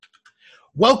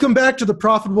Welcome back to the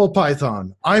Profitable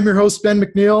Python. I'm your host, Ben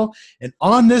McNeil, and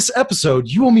on this episode,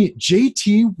 you will meet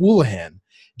JT Woolahan.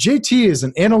 JT is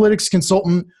an analytics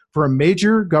consultant for a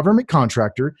major government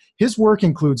contractor. His work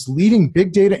includes leading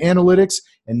big data analytics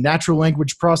and natural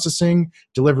language processing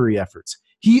delivery efforts.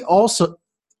 He's also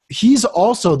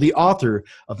the author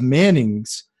of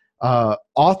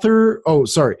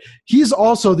He's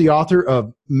also the author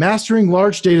of Mastering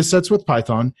Large Data Sets with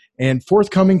Python and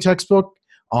forthcoming textbook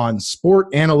on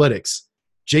sport analytics.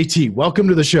 JT, welcome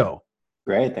to the show.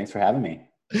 Great. Thanks for having me.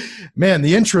 Man,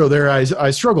 the intro there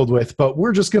I struggled with, but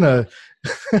we're just going to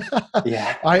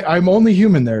Yeah. I'm only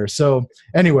human there. So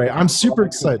anyway, I'm super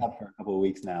excited. For a couple of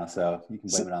weeks now, so you can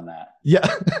blame it on that. Yeah.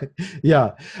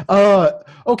 Yeah.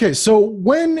 Okay. So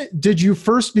when did you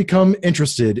first become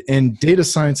interested in data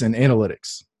science and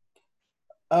analytics?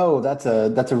 Oh, that's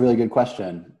a really good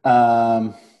question.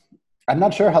 I'm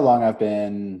not sure how long I've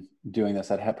been doing this.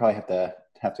 Probably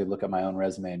have to look at my own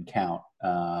resume and count.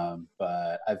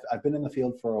 But I've been in the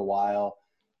field for a while.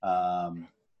 I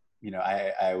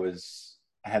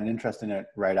had an interest in it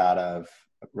right out of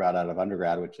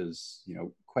undergrad, which is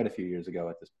quite a few years ago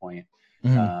at this point.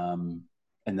 Mm-hmm.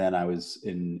 And then I was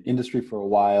in industry for a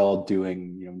while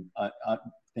doing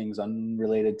things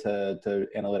unrelated to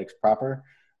analytics proper.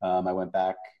 I went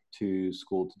back to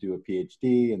school to do a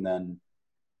PhD, and then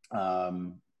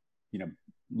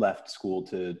left school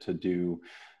to do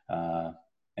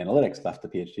analytics. Left the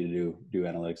PhD to do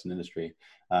analytics in industry.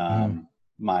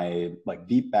 My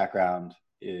deep background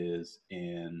is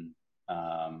in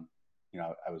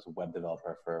I was a web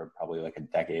developer for probably a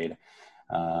decade,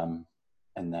 and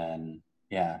then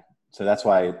so that's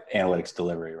why analytics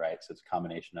delivery, right? So it's a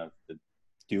combination of the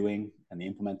doing and the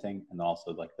implementing, and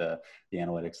also the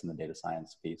analytics and the data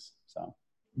science piece. So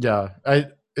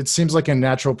it seems like a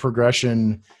natural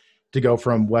progression to go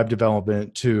from web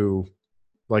development to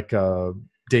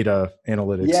data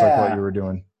analytics, like what you were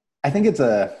doing. I think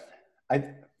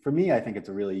for me, I think it's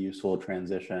a really useful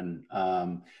transition.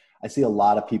 I see a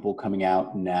lot of people coming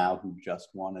out now who just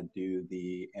want to do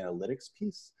the analytics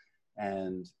piece.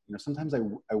 And, sometimes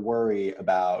I worry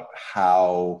about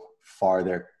how far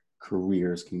their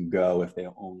careers can go if they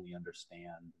only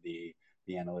understand the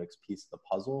analytics piece of the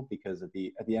puzzle, because at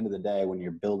the end of the day, when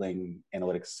you're building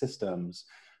analytics systems,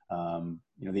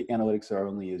 the analytics are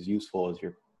only as useful as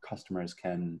your customers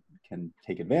can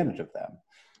take advantage of them.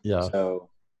 Yeah. So,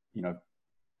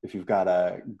 if you've got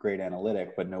a great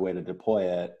analytic but no way to deploy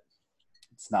it,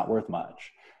 it's not worth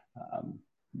much.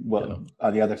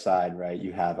 On the other side, right,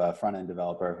 you have a front-end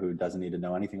developer who doesn't need to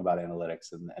know anything about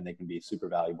analytics, and they can be super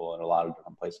valuable in a lot of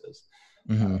different places.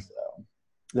 Mm-hmm. So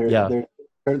there's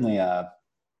certainly a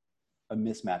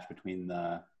mismatch between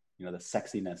the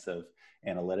sexiness of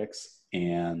analytics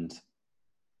and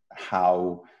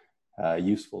how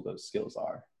useful those skills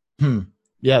are.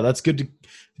 Yeah, that's good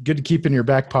to keep in your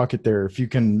back pocket there. If you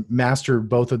can master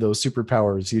both of those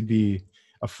superpowers, you'd be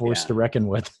a force to reckon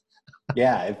with.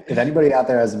 Yeah, if anybody out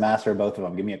there has a master of both of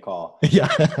them, give me a call.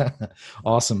 Yeah,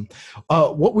 awesome.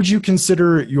 What would you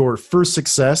consider your first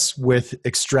success with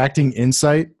extracting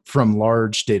insight from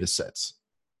large data sets?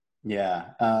 Yeah,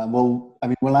 well, I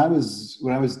mean, when I was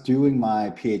doing my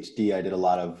PhD, I did a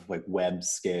lot of web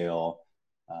scale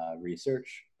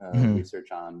research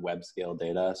on web scale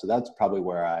data. So that's probably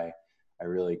where I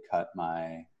really cut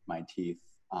my teeth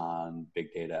on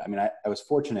big data. I mean, I was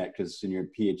fortunate because in your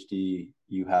PhD,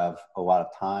 you have a lot of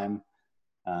time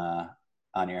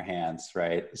on your hands,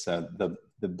 right? So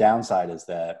the downside is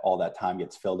that all that time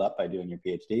gets filled up by doing your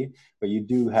PhD, but you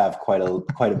do have quite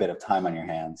a bit of time on your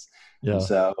hands. Yeah. And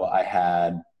so I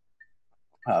had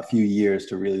a few years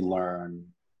to really learn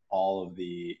all of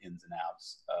the ins and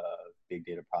outs of big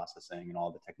data processing and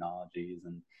all the technologies,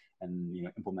 and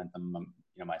implement them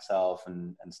myself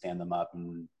and stand them up.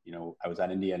 And I was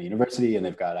at Indiana University, and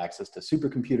they've got access to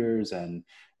supercomputers, and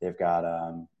they've got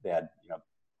they had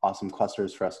awesome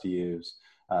clusters for us to use.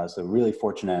 So really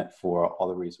fortunate for all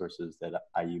the resources that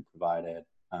IU provided,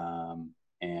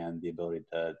 and the ability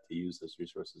to use those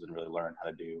resources and really learn how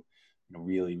to do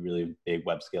really, really big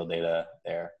web scale data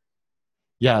there.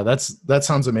 Yeah, that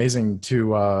sounds amazing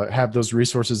to have those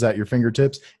resources at your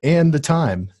fingertips and the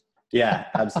time. Yeah,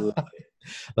 absolutely.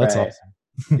 That's right.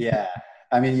 Awesome. Yeah.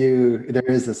 I mean, there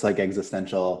is this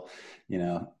existential,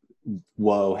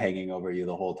 woe hanging over you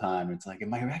the whole time. It's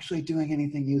am I actually doing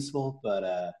anything useful? But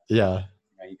you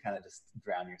kind of just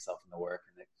drown yourself in the work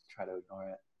and try to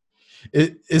ignore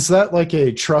it. Is that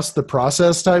a trust the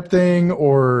process type thing,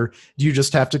 or do you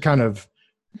just have to kind of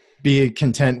be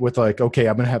content with okay,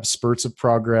 I'm going to have spurts of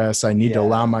progress. I need to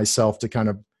allow myself to kind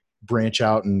of branch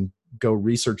out and go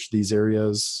research these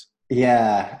areas?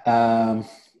 Yeah.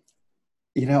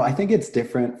 I think it's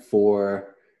different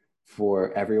for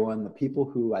everyone. The people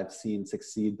who I've seen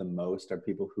succeed the most are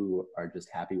people who are just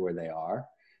happy where they are.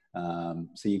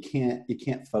 So you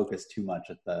can't focus too much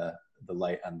at the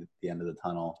light on the end of the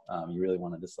tunnel. You really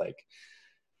want to just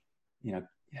you know,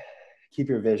 keep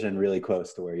your vision really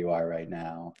close to where you are right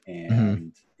now, Hmm.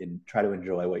 and try to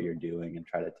enjoy what you're doing and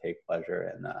try to take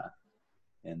pleasure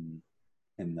in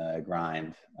in the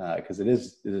grind, because it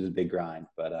is a big grind,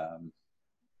 but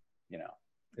you know,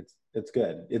 it's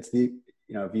good. It's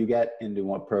if you get into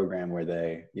one program where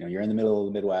you're in the middle of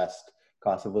the Midwest,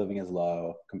 cost of living is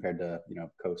low compared to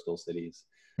coastal cities.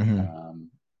 Hmm.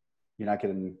 Um, you're not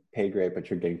getting paid great, but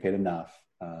you're getting paid enough.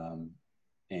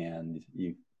 And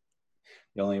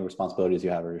the only responsibilities you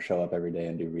have are to show up every day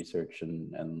and do research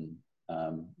and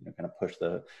kind of push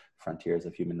the frontiers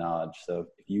of human knowledge. So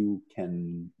if you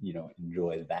can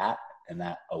enjoy that and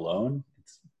that alone,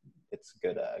 it's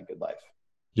good life.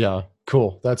 Yeah,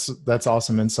 cool. That's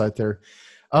awesome insight there.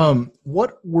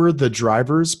 What were the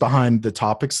drivers behind the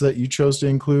topics that you chose to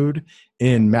include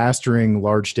in mastering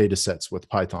large data sets with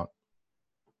Python?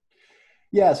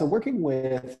 Yeah, so working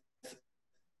with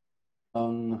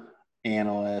young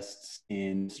analysts in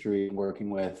industry, working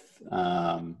with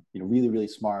really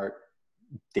smart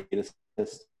data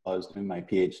scientists while I was doing my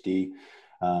PhD,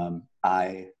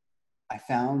 I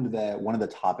found that one of the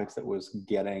topics that was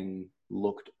getting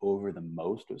looked over the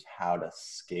most was how to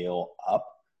scale up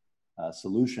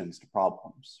solutions to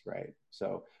problems, right?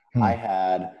 So Hmm. I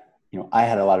had, I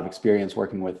had a lot of experience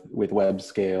working with web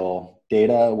scale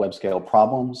data, web scale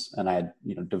problems, and I had,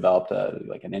 developed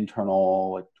an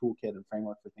internal toolkit and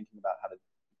framework for thinking about how to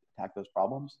attack those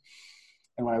problems.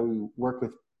 And when I worked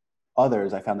with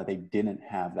others, I found that they didn't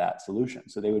have that solution.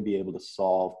 So they would be able to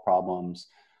solve problems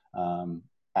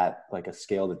at a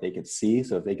scale that they could see.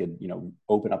 So if they could,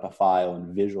 open up a file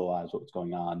and visualize what was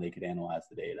going on, they could analyze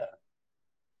the data.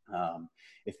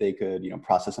 If they could,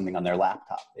 process something on their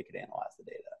laptop, they could analyze the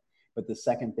data. But the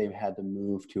second they had to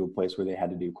move to a place where they had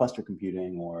to do cluster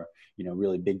computing or,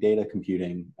 really big data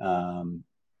computing,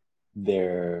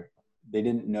 they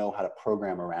didn't know how to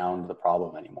program around the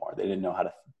problem anymore. They didn't know how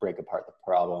to break apart the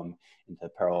problem into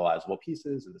parallelizable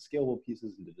pieces, into scalable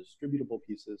pieces, into distributable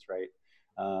pieces, right?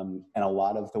 And a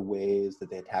lot of the ways that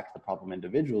they attacked the problem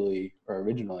individually or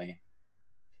originally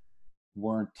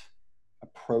weren't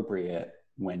appropriate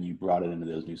when you brought it into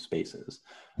those new spaces.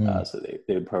 Hmm. So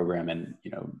they would program in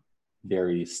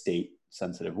very state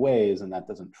sensitive ways, and that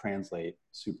doesn't translate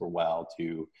super well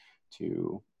to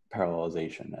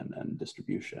parallelization and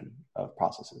distribution of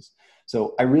processes.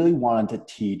 So I really wanted to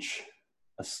teach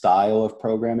a style of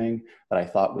programming that I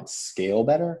thought would scale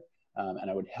better, and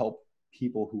I would help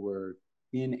people who were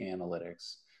in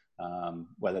analytics,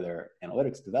 whether they're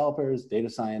analytics developers, data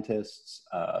scientists,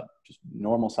 just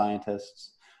normal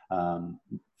scientists,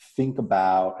 think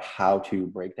about how to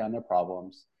break down their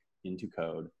problems into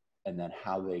code, and then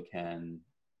how they can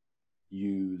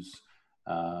use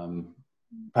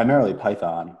primarily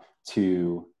Python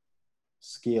to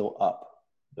scale up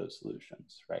those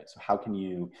solutions, right? So how can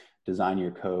you design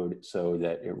your code so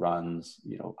that it runs,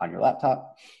 on your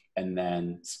laptop and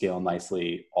then scale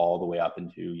nicely all the way up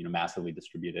into, massively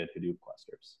distributed Hadoop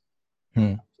clusters?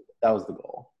 Hmm. So that was the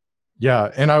goal.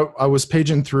 Yeah, and I was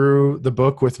paging through the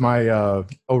book with my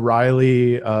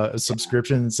O'Reilly Yeah.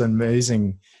 subscription. It's an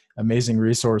amazing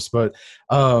resource. But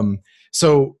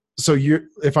so you,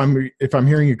 if I'm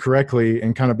hearing you correctly,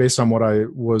 and kind of based on what I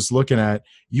was looking at,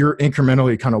 you're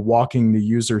incrementally kind of walking the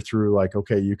user through, like,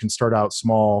 okay, you can start out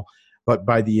small, but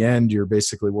by the end, you're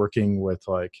basically working with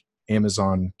like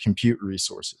Amazon compute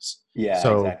resources. Yeah,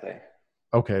 So exactly.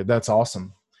 okay, that's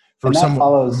awesome for And that someone.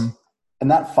 follows Mhm. and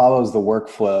that follows the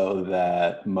workflow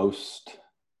that most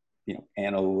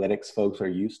analytics folks are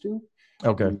used to.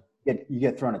 Okay. You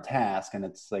get thrown a task, and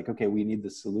it's like, okay, we need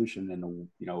this solution in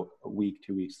a week,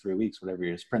 2 weeks, 3 weeks, whatever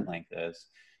your sprint length is.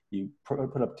 You put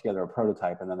up together a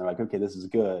prototype, and then they're like, okay, this is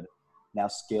good. Now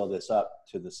scale this up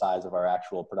to the size of our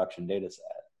actual production data set.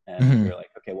 And Mhm. you're like,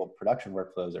 okay, well, production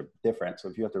workflows are different. So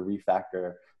if you have to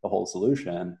refactor the whole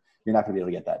solution, you're not going to be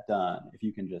able to get that done. If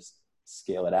you can just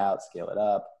scale it out, scale it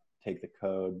up, take the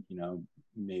code,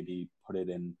 maybe put it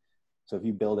in. So if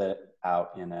you build it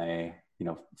out in a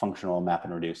functional map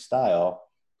and reduce style,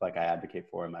 like I advocate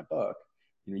for in my book,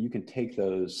 you can take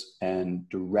those and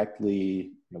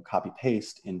directly copy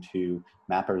paste into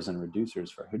mappers and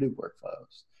reducers for Hadoop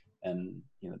workflows. And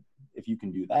if you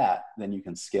can do that, then you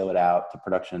can scale it out to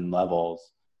production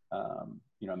levels, a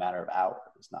matter of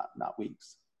hours, not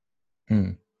weeks.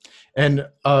 Hmm. And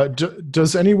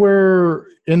does anywhere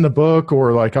in the book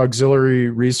or like auxiliary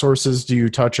resources do you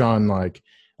touch on like,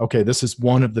 okay, this is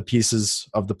one of the pieces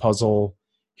of the puzzle.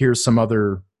 Here's some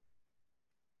other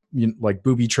like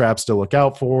booby traps to look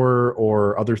out for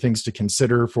or other things to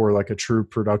consider for like a true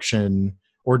production,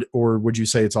 or would you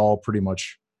say it's all pretty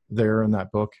much there in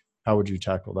that book? How would you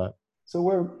tackle that? So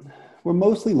we're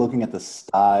mostly looking at the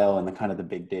style and the kind of the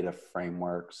big data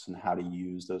frameworks and how to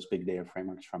use those big data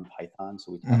frameworks from Python.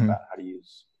 So we talk Mm-hmm. about how to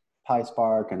use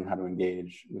PySpark and how to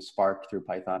engage with Spark through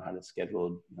Python, how to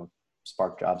schedule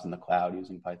Spark jobs in the cloud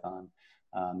using Python.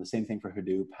 The same thing for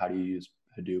Hadoop. How do you use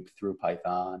Hadoop through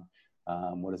Python?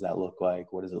 What does that look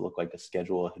like? What does it look like to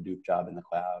schedule a Hadoop job in the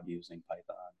cloud using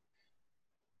Python?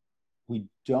 We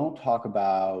don't talk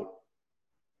about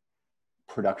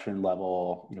production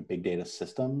level, big data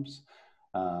systems.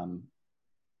 And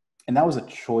that was a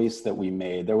choice that we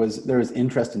made. There was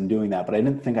interest in doing that, but I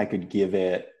didn't think I could give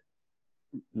it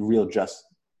real just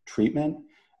treatment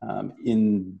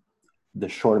in the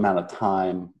short amount of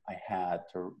time I had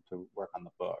to work on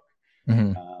the book.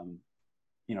 Mm-hmm.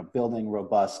 Building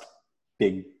robust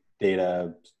big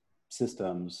data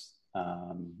systems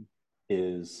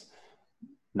is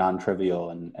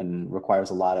non-trivial and requires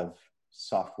a lot of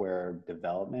software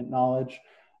development knowledge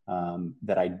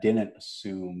that I didn't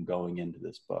assume going into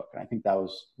this book. And I think that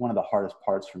was one of the hardest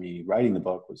parts for me writing the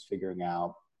book, was figuring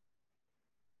out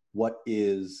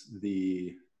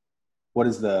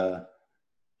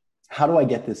how do I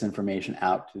get this information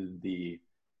out to the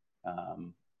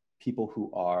people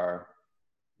who are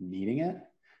needing it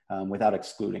without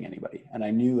excluding anybody. And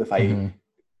I knew if I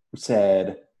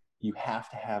said, you have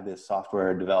to have this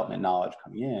software development knowledge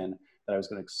coming in, that I was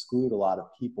going to exclude a lot of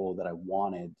people that I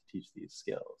wanted to teach these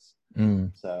skills.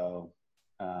 So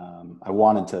I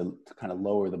wanted to kind of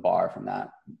lower the bar from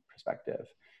that perspective.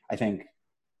 I think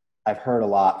I've heard a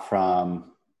lot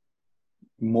from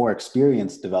more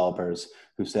experienced developers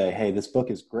who say, hey, this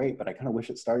book is great, but I kind of wish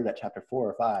it started at chapter 4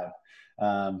 or 5.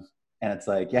 And it's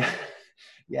like,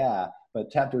 yeah,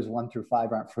 but chapters 1 through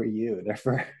 5 aren't for you. They're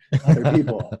for other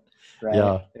people, right?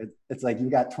 Yeah. It's like, you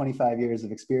got 25 years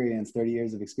of experience, 30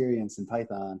 years of experience in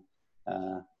Python.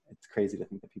 It's crazy to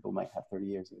think that people might have 30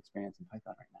 years of experience in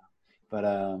Python right now. But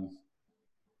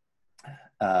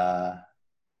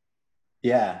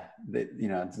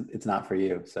it's not for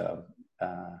you. So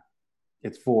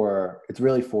it's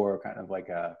really for kind of like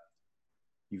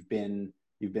you've been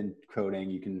coding,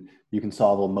 you can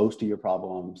solve most of your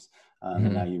problems.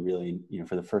 And now you really,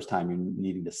 for the first time, you're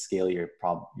needing to scale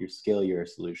your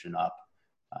solution up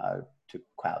to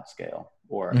cloud scale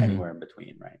or anywhere in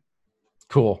between, right?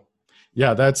 Cool.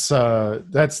 Yeah, that's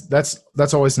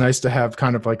always nice to have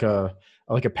kind of like a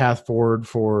path forward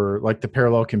for like the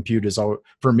parallel compute is all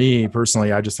for me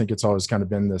personally. I just think it's always kind of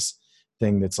been this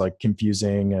thing that's like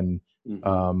confusing and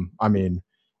I mean,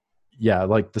 yeah,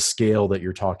 like the scale that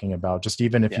you're talking about, just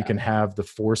even if you can have the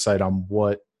foresight on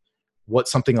what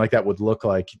something like that would look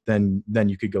like, then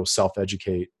you could go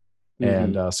self-educate.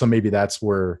 And so maybe that's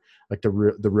where like the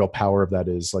real power of that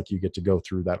is, like you get to go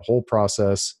through that whole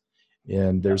process,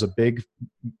 and there's a big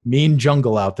mean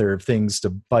jungle out there of things to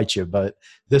bite you, but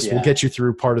this will get you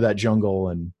through part of that jungle.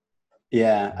 And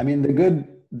I mean,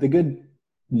 the good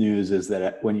news is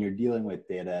that when you're dealing with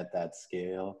data at that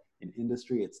scale in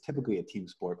industry, it's typically a team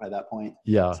sport by that point.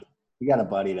 Yeah. So you got a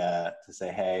buddy to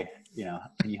say, hey,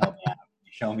 can you help me out?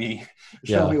 Show me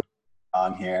what's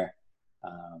wrong here.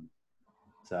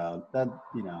 So that,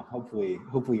 hopefully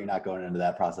you're not going into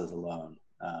that process alone.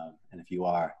 And if you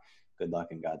are, good luck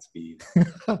and Godspeed.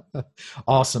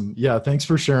 Awesome. Yeah. Thanks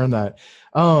for sharing that.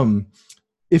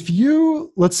 If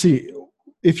you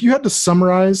had to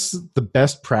summarize the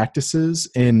best practices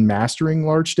in mastering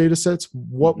large data sets,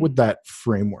 what would that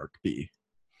framework be?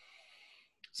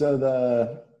 So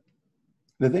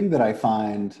the thing that I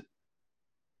find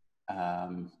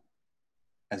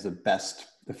as the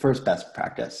first best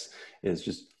practice is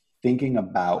just thinking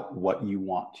about what you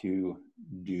want to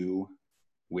do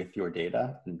with your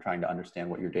data and trying to understand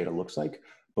what your data looks like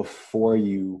before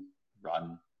you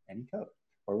run any code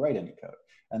or write any code.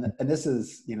 And this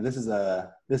is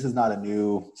not a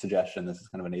new suggestion. This is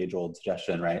kind of an age-old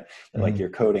suggestion, right? That like your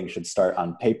coding should start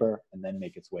on paper and then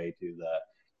make its way to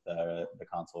the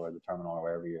console or the terminal or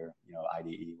wherever you're,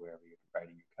 IDE, wherever you're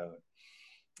writing your code.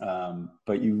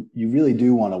 But you really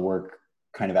do want to work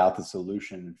kind of out the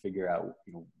solution and figure out,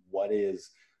 what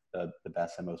is the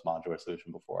best and most modular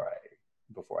solution before I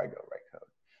go write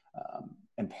code.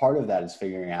 And part of that is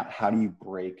figuring out how do you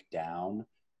break down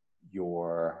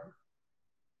your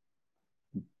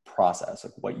process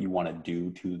of what you want to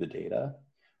do to the data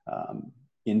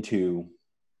into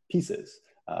pieces.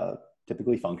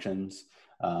 typically functions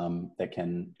that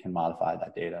can modify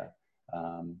that data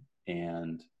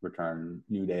and return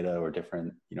new data or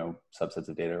different, subsets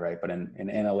of data, right? But in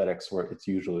analytics, where it's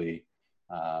usually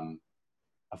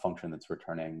a function that's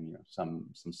returning, some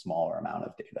smaller amount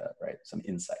of data, right? Some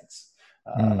insights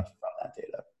from that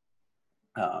data.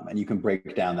 And you can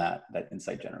break down that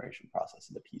insight generation process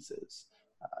into pieces.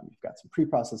 You've got some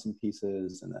pre-processing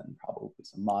pieces, and then probably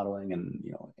some modeling and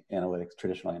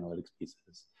traditional analytics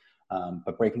pieces.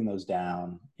 But breaking those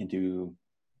down into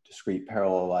discrete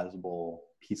parallelizable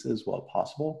pieces while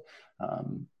possible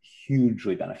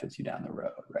hugely benefits you down the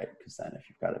road, right? Because then if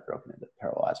you've got it broken into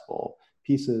parallelizable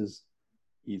pieces,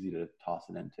 easy to toss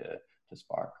it into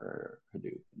Spark or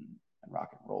Hadoop and rock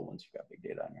and roll once you've got big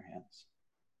data on your hands.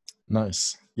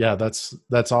 Nice. Yeah,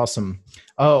 that's awesome.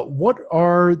 What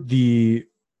are the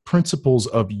principles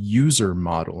of user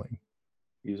modeling?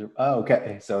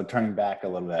 Okay. So turning back a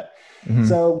little bit. Mm-hmm.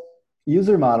 So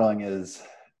user modeling is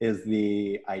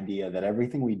the idea that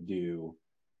everything we do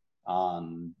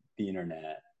on the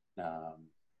internet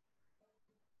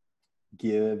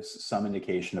gives some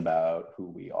indication about who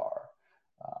we are.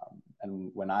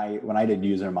 And when I did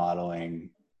user modeling,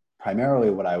 primarily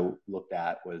what I looked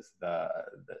at was the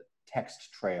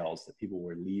text trails that people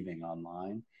were leaving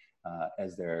online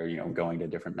as they're going to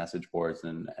different message boards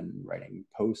and writing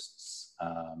posts,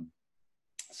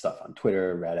 stuff on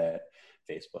Twitter, Reddit,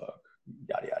 Facebook,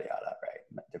 yada yada yada,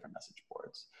 right? Different message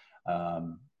boards,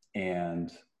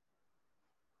 and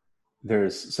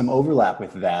there's some overlap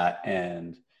with that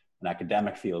and an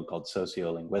academic field called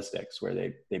sociolinguistics, where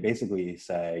they basically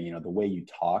say the way you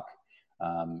talk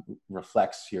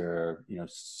reflects your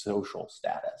social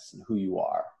status and who you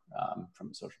are from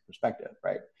a social perspective,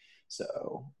 right?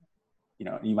 So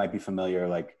you might be familiar,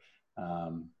 like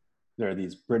there are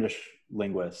these British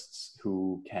linguists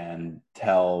who can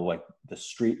tell like the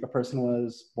street a person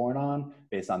was born on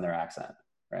based on their accent,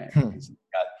 right? So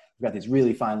you've got these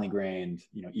really finely grained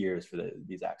ears for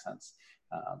these accents.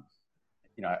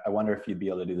 I wonder if you'd be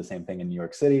able to do the same thing in New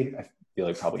York City. I feel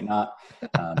like probably not.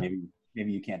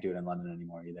 Maybe you can't do it in London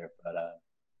anymore either, but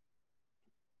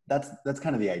that's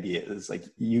kind of the idea, is like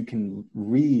you can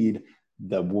read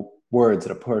the words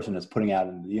that a person is putting out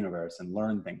into the universe and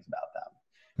learn things about them.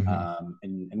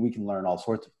 And we can learn all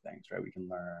sorts of things, right? We can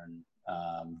learn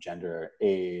gender,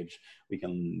 age, we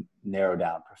can narrow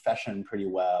down profession pretty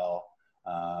well.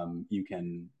 You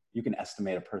can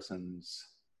estimate a person's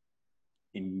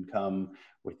income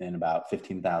within about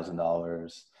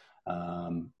 $15,000.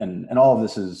 And all of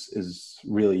this is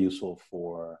really useful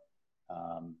for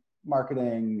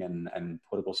marketing and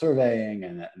political surveying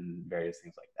and various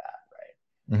things like that, right?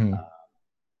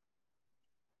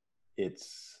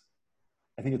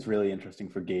 I think it's really interesting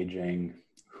for gauging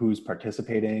who's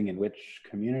participating in which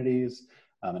communities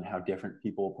and how different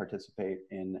people participate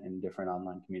in different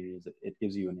online communities. It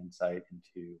gives you an insight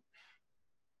into,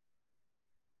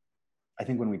 I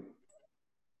think when we,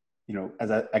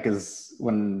 because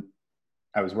when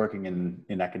I was working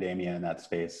in academia in that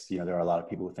space, there are a lot of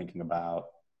people thinking about,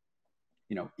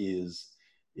 is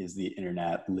the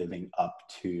internet living up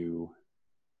to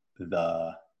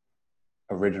the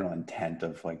original intent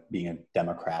of like being a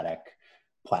democratic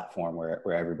platform where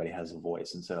everybody has a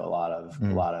voice? And so a lot of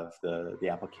the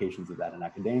applications of that in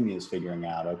academia is figuring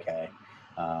out, okay,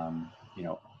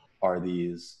 are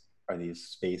these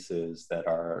spaces that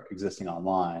are existing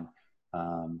online,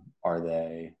 are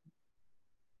they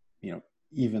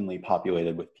evenly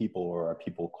populated with people, or are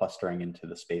people clustering into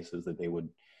the spaces that they would,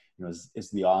 is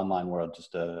the online world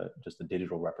just a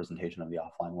digital representation of the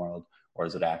offline world, or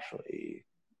is it actually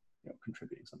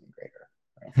contributing something greater,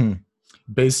 right?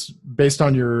 Based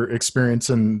on your experience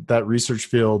in that research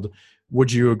field,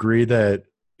 would you agree that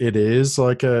it is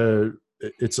like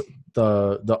it's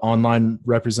the online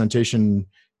representation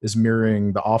is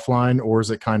mirroring the offline, or is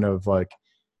it kind of like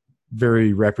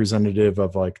very representative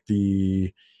of like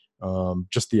the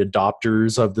just the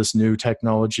adopters of this new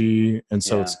technology, and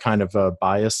so it's kind of a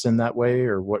bias in that way?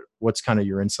 Or what's kind of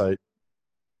your insight?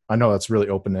 I know that's a really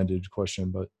open-ended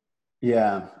question, but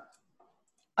yeah,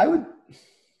 I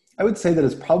would say that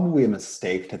it's probably a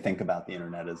mistake to think about the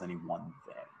internet as any one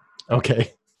thing.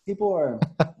 Okay. People are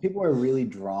really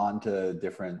drawn to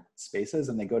different spaces,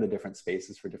 and they go to different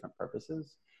spaces for different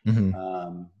purposes.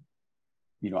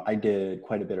 I did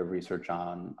quite a bit of research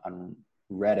on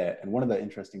Reddit, and one of the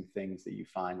interesting things that you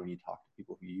find when you talk to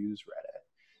people who use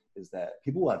Reddit is that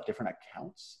people will have different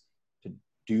accounts to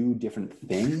do different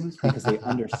things because they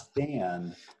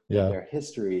understand that their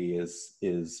history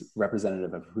is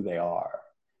representative of who they are,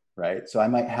 right? So I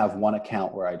might have one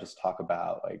account where I just talk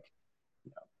about like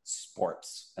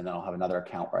sports, and then I'll have another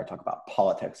account where I talk about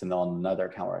politics, and then another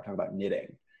account where I talk about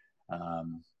knitting.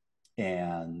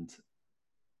 And,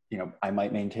 you know, I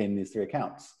might maintain these 3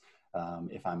 accounts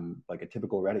if I'm like a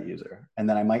typical Reddit user. And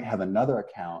then I might have another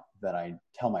account that I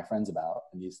tell my friends about,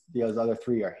 and those other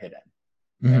 3 are hidden.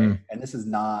 Right? And this is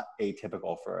not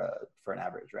atypical for an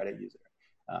average Reddit user.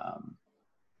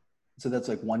 So that's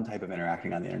like one type of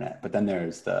interacting on the internet. But then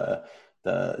there's the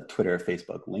Twitter,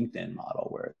 Facebook, LinkedIn model,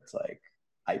 where it's like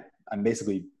I'm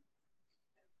basically,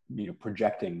 you know,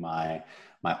 projecting my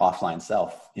offline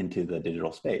self into the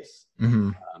digital space.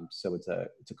 So it's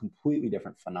a completely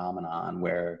different phenomenon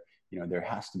where, you know, there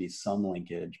has to be some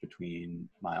linkage between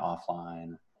my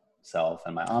offline self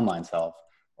and my online self,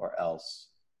 or else,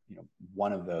 you know,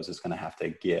 one of those is going to have to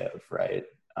give, right?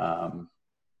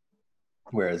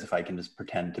 Whereas if I can just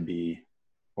pretend to be,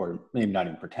 or maybe not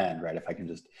even pretend, right? If I can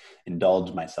just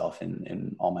indulge myself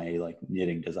in all my like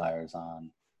knitting desires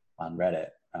on Reddit,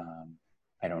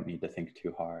 I don't need to think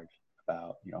too hard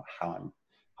about, you know, how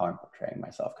I'm portraying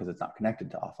myself, because it's not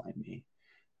connected to offline me.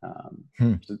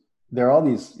 So there are all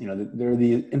these, you know, there are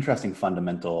the interesting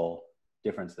fundamental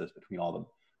differences between all the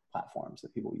platforms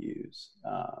that people use.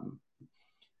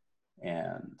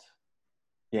 And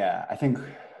yeah, I think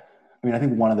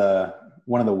one of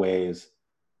the ways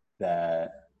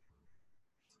that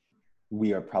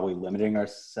we are probably limiting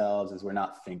ourselves is we're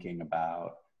not thinking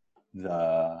about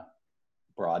the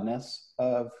broadness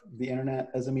of the internet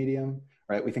as a medium,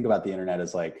 right? We think about the internet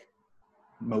as like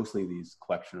mostly these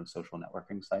collection of social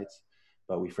networking sites,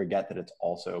 but we forget that it's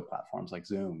also platforms like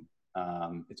Zoom.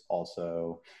 It's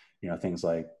also, you know, things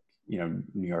like, you know,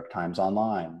 New York Times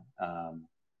Online,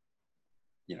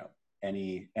 you know,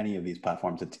 any of these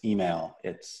platforms. It's email,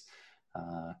 it's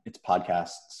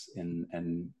podcasts,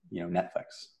 and you know,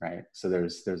 Netflix, right? So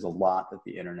there's a lot that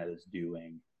the internet is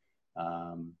doing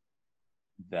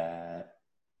that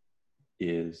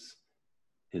is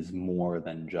more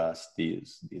than just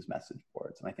these message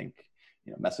boards. And I think,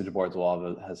 you know, message boards will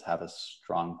always have a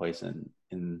strong place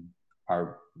in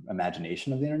our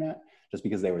imagination of the internet, just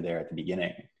because they were there at the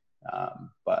beginning.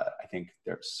 But I think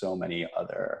there's so many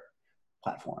other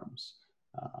platforms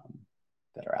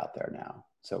that are out there now.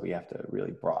 So we have to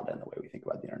really broaden the way we think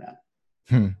about the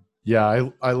internet. Yeah,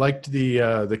 I liked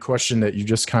the question that you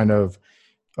just kind of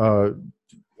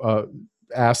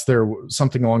asked there,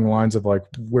 something along the lines of like,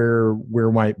 where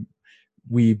might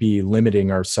we be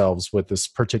limiting ourselves with this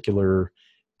particular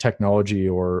technology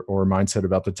or mindset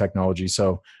about the technology.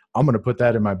 So I'm going to put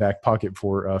that in my back pocket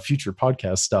for future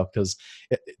podcast stuff, because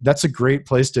that's a great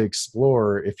place to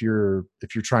explore if you're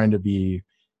trying to be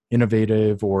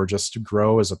innovative or just to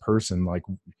grow as a person. Like,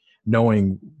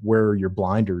 knowing where your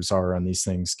blinders are on these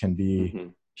things can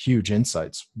be huge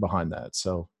insights behind that.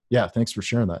 So yeah, thanks for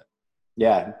sharing that.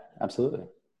 Yeah, absolutely.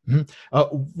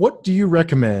 What do you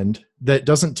recommend that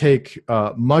doesn't take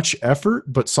much effort,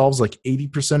 but solves like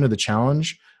 80% of the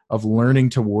challenge of learning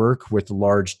to work with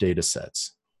large data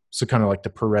sets? So kind of like the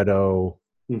Pareto.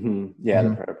 The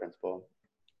Pareto principle.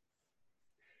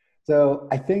 So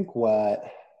I think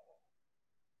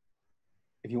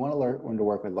if you want to learn to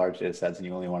work with large data sets and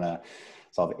you only want to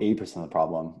solve 80% of the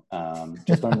problem,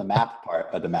 just learn the map part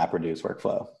of the MapReduce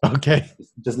workflow. Okay.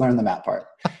 Just learn the map part.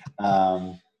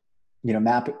 You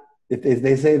know, if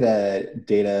they say that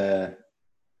data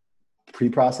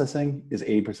pre-processing is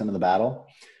 80% of the battle.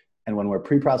 And when we're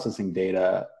pre-processing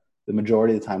data, the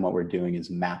majority of the time what we're doing is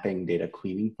mapping data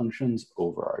cleaning functions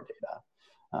over our data.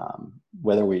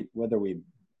 Whether we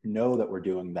know that we're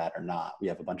doing that or not, we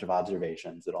have a bunch of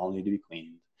observations that all need to be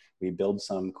cleaned. We build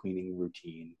some cleaning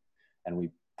routine, and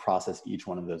we process each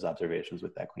one of those observations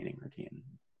with that cleaning routine,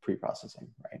 pre-processing,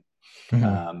 right?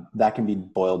 That can be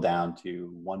boiled down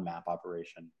to one map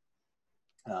operation.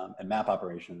 And map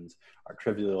operations are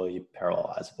trivially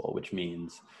parallelizable, which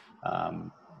means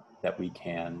that we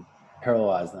can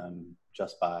parallelize them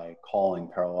just by calling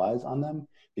parallelize on them,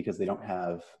 because they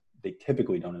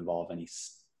typically don't involve any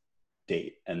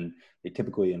state, and they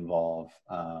typically involve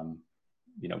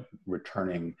you know,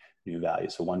 returning new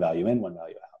values. So one value in, one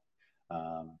value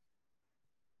out.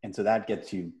 And so that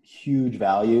gets you huge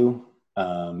value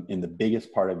in the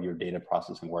biggest part of your data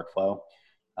processing workflow,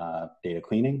 data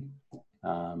cleaning.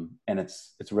 And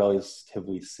it's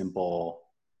relatively simple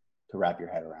to wrap your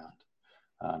head around.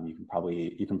 You can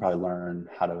probably learn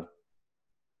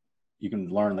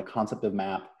learn the concept of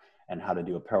map and how to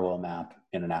do a parallel map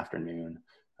in an afternoon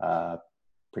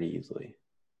pretty easily.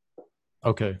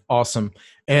 Okay, awesome.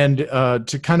 And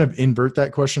to kind of invert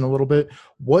that question a little bit,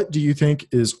 what do you think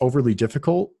is overly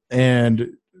difficult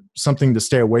and something to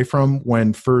stay away from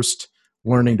when first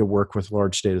learning to work with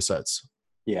large data sets?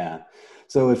 Yeah.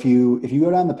 So if you go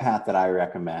down the path that I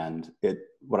recommend,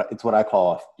 it's what I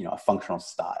call a functional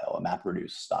style, a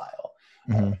MapReduce style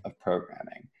of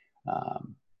programming,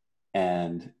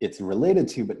 and it's related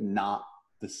to but not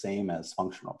the same as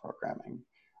functional programming.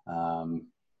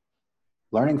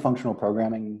 Learning functional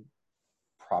programming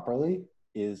properly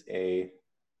is a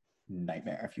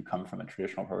nightmare if you come from a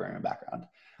traditional programming background.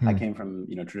 I came from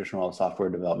traditional software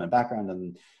development background,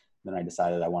 and then I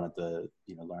decided I wanted to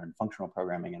learn functional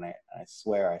programming, and I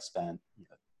swear I spent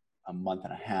a month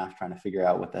and a half trying to figure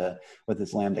out what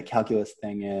this lambda calculus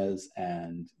thing is,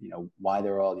 and why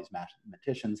there were all these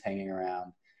mathematicians hanging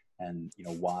around, and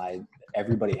why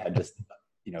everybody had just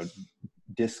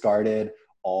discarded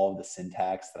all of the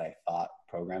syntax that I thought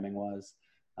programming was,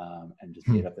 and just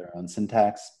made up their own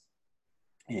syntax.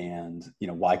 And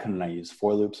why couldn't I use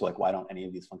for loops? Like, why don't any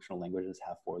of these functional languages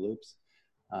have for loops?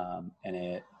 And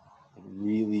it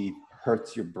really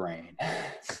hurts your brain.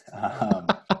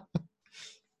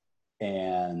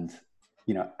 And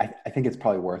I think it's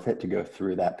probably worth it to go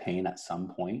through that pain at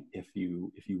some point if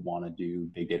you want to do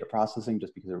big data processing,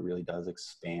 just because it really does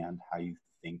expand how you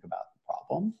think about the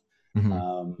problem.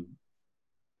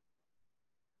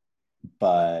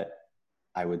 But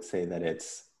I would say that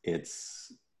it's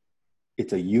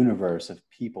a universe of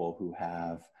people who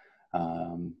have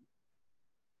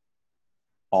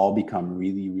all become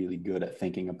really, really good at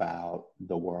thinking about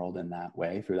the world in that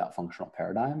way through that functional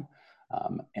paradigm.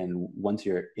 And once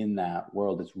you're in that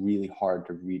world, it's really hard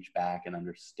to reach back and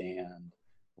understand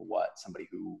what somebody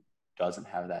who doesn't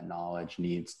have that knowledge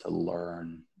needs to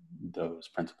learn those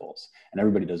principles. And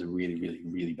everybody does a really, really,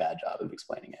 really bad job of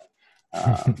explaining it.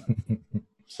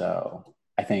 So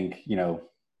I think,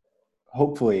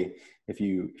 hopefully if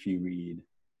you read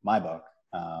my book,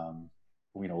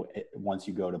 once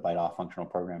you go to bite off functional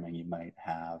programming, you might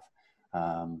have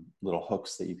little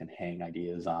hooks that you can hang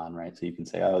ideas on, right? So you can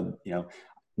say,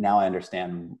 now I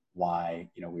understand why,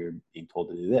 we were being told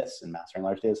to do this in mastering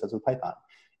large data sets with Python,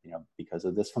 because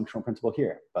of this functional principle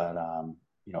here. But,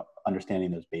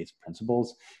 understanding those base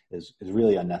principles is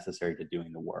really unnecessary to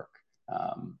doing the work.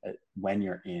 When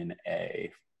you're in a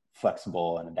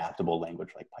flexible and adaptable language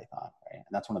like Python, right? And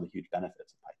that's one of the huge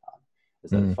benefits of Python,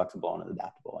 is that it's flexible and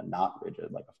adaptable and not rigid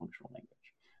like a functional language.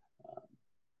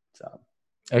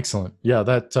 Excellent. Yeah,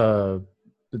 that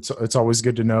it's always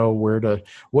good to know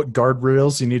what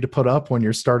guardrails you need to put up when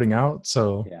you're starting out.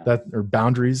 So that, or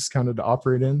boundaries kind of to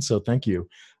operate in. So thank you.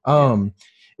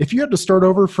 If you had to start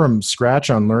over from scratch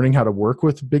on learning how to work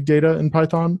with big data in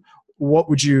Python, what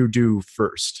would you do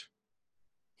first?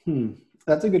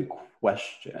 That's a good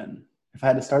question. If I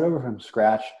had to start over from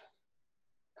scratch,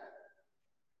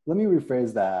 let me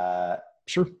rephrase that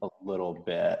a little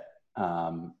bit,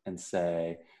 and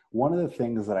say, one of the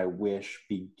things that I wish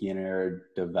beginner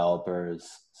developers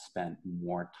spent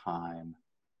more time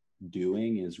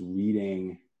doing is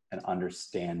reading and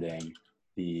understanding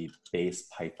the base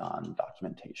Python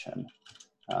documentation.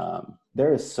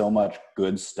 There is so much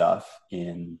good stuff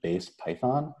in base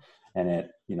Python, and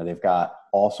they've got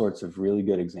all sorts of really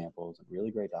good examples and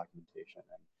really great documentation.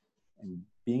 And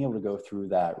being able to go through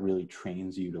that really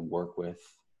trains you to work with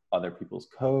other people's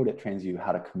code. It trains you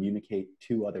how to communicate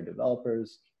to other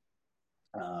developers.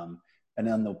 And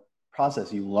in the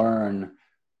process, you learn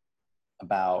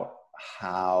about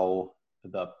how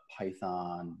the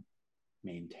Python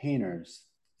maintainers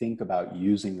think about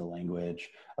using the language,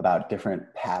 about different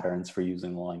patterns for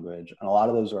using the language. And a lot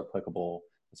of those are applicable,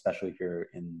 especially if you're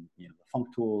in the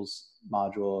functools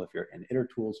module, if you're in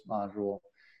itertools module,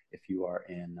 if you are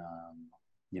in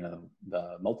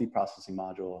the multiprocessing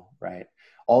module, right?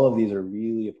 All of these are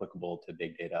really applicable to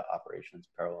big data operations,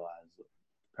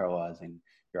 parallelizing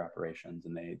your operations,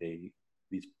 and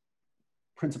these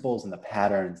principles and the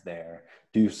patterns there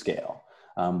do scale,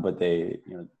 but they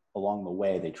along the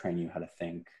way they train you how to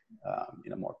think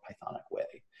in a more Pythonic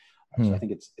way. So I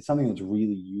think it's something that's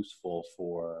really useful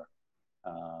for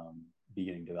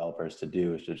beginning developers to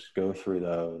do, is just go through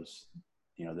those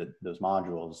those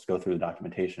modules, go through the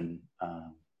documentation.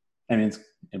 I mean, it's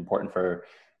important for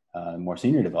more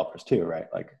senior developers too, right?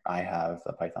 Like, I have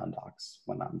the Python docs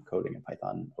when I'm coding in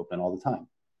Python open all the time.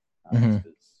 Because,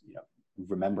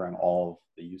 remembering all of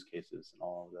the use cases and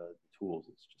all of the tools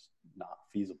is just not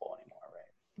feasible anymore,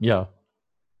 right? Yeah.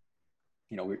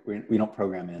 We don't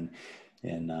program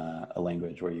in a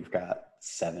language where you've got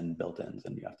 7 built-ins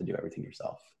and you have to do everything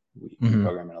yourself. We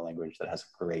program in a language that has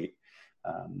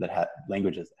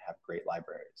languages that have great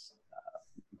libraries,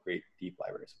 great deep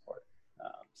library support.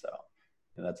 So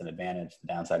that's an advantage. The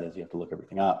downside is you have to look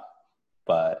everything up,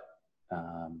 but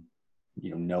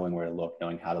knowing where to look,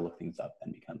 knowing how to look things up,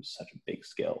 then becomes such a big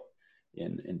skill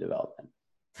in development.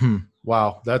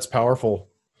 Wow, that's powerful.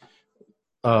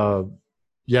 Uh,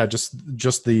 yeah,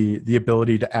 just the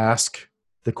ability to ask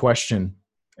the question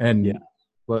Yeah.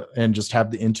 and and just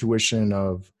have the intuition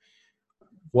of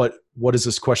what is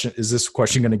this question? Is this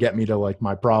question going to get me to like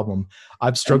my problem? I've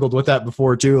And struggled with that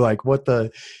before too. Like, what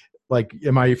the like?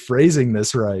 Am I phrasing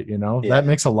this right? You know, yeah. that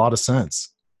makes a lot of sense.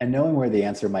 And knowing where the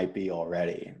answer might be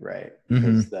already, right?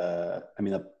 Because Mm-hmm.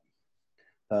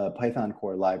 the Python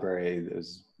core library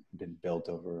has been built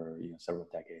over several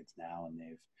decades now,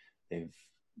 and they've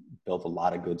built a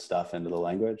lot of good stuff into the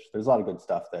language. There's a lot of good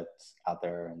stuff that's out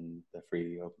there in the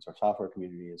free open source software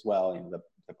community as well.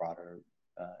 The broader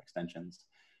extensions.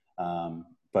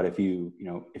 But if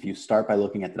you start by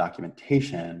looking at the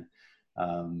documentation,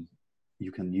 um,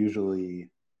 you can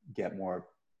usually get more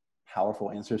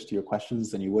powerful answers to your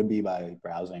questions than you would be by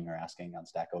browsing or asking on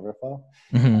Stack Overflow.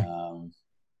 Mm-hmm.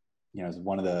 It's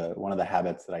one of the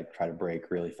habits that I try to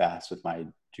break really fast with my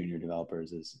junior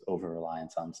developers is over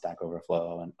reliance on Stack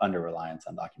Overflow and under reliance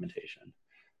on documentation,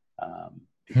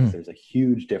 because there's a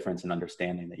huge difference in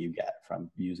understanding that you get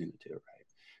from using the two,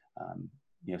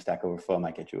 right? Stack Overflow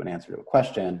might get you an answer to a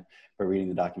question, but reading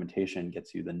the documentation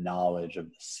gets you the knowledge of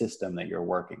the system that you're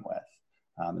working with.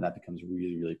 And that becomes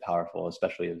really, really powerful,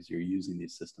 especially as you're using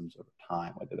these systems over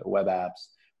time, whether they're web apps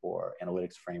or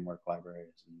analytics framework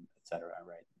libraries, and et cetera,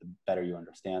 right? The better you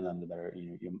understand them, the better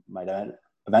you might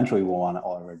eventually will want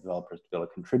all of our developers to be able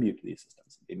to contribute to these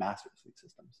systems and be masters of these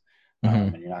systems.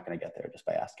 Mm-hmm. And you're not going to get there just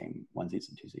by asking onesies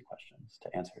and twosies questions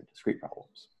to answer discrete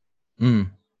problems.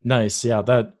 Nice. Yeah,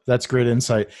 that's great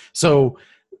insight. So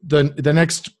the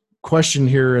next question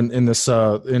here in this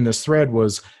thread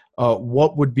was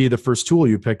what would be the first tool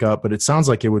you pick up? But it sounds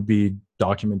like it would be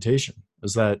documentation.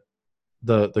 Is that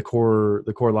the core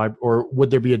lib, or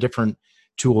would there be a different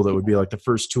tool that would be like the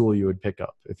first tool you would pick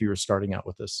up if you were starting out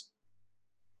with this?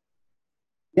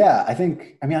 Yeah, I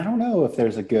don't know if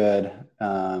there's a good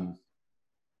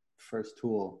first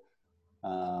tool.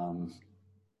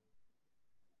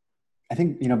 I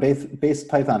think base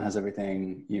Python has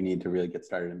everything you need to really get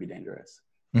started and be dangerous.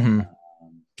 Mm-hmm.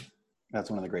 Um, that's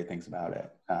one of the great things about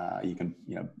it. You can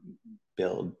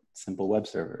build simple web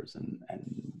servers, and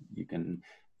you can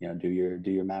do your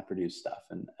MapReduce stuff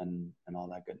and all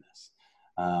that goodness.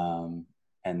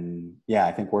 And yeah,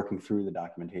 I think working through the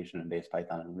documentation in base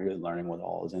Python and really learning what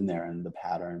all is in there and the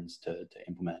patterns to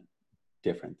implement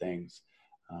different things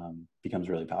becomes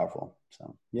really powerful.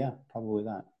 So yeah, probably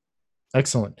that.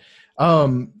 Excellent.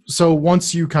 So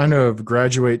once you kind of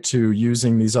graduate to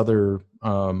using these other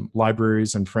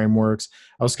libraries and frameworks,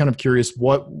 I was kind of curious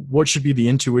what should be the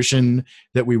intuition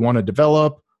that we want to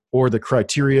develop, or the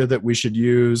criteria that we should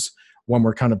use when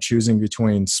we're kind of choosing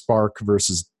between Spark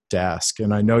versus Dask.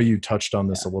 And I know you touched on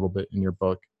this Yeah. a little bit in your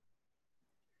book.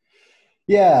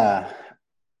 Yeah,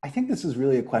 I think this is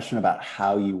really a question about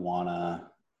how you want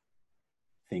to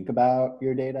think about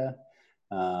your data.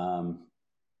 Um,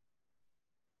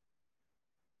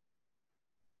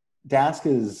 Dask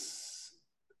is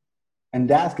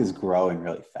Dask is growing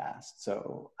really fast.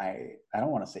 So I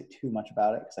don't want to say too much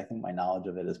about it because I think my knowledge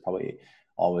of it is probably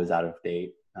always out of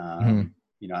date. Mm-hmm.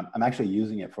 I'm actually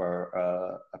using it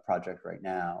for a project right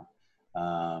now.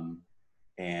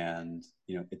 And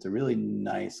it's a really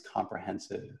nice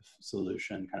comprehensive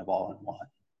solution, kind of all in one.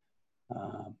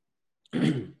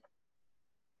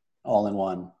 All in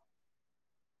one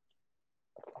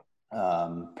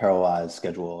parallelized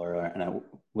scheduler, and it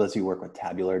lets you work with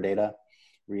tabular data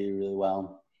really, really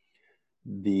well.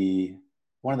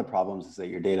 One of the problems is that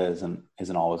your data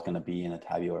isn't always going to be in a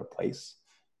tabular place,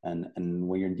 and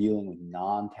when you're dealing with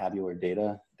non-tabular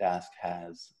data, Dask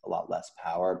has a lot less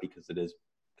power because it is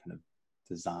kind of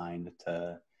designed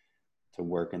to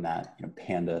work in that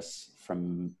pandas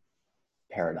from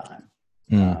paradigm.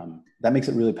 That makes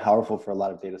it really powerful for a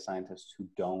lot of data scientists who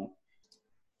don't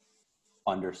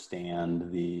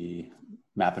understand the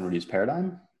map and reduce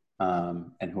paradigm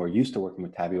and who are used to working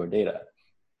with tabular data.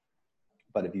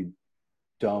 But if you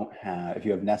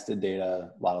have nested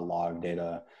data, a lot of log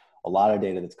data, a lot of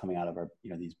data that's coming out of our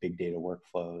these big data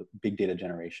workflow, big data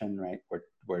generation, right?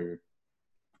 We're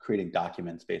creating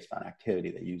documents based on activity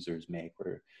that users make.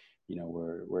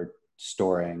 We're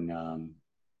storing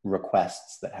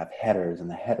requests that have headers, and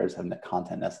the headers have the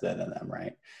content nested in them,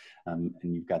 right? And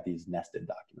you've got these nested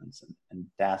documents, and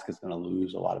Dask is going to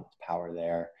lose a lot of its power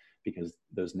there because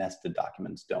those nested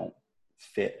documents don't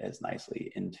fit as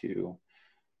nicely into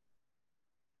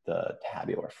the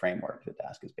tabular framework that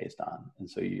Dask is based on. And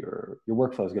so your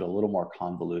workflows get a little more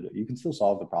convoluted. You can still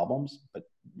solve the problems, but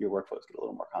your workflows get a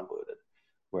little more convoluted.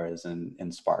 Whereas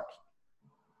in Spark,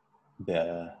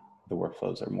 the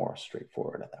workflows are more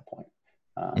straightforward at that point.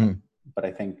 But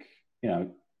I think,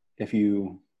 if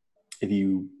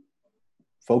you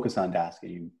focus on Dask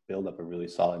and you build up a really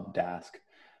solid Dask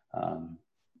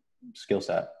skill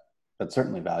set, that's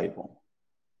certainly valuable.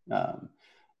 And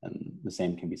the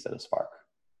same can be said of Spark.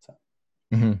 So.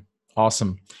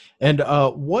 Awesome. And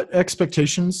what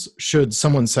expectations should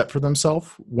someone set for themselves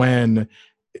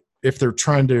if they're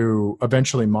trying to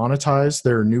eventually monetize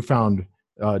their newfound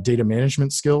data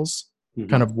management skills?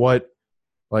 Kind of what,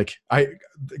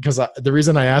 the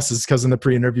reason I asked is because in the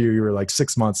pre-interview you were like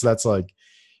 6 months. That's like,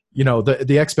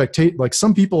 the expectation, like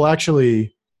some people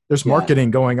actually, there's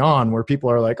marketing going on where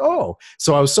people are like, oh,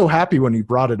 so I was so happy when you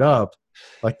brought it up.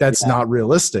 Like that's not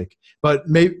realistic, but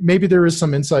maybe there is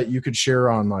some insight you could share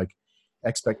on like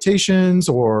expectations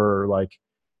or like,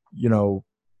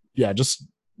 just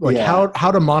like how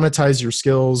to monetize your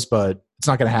skills, but it's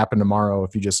not going to happen tomorrow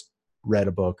if you just read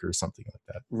a book or something like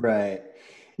that. Right.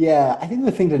 Yeah. I think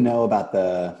the thing to know about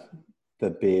the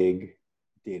big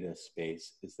data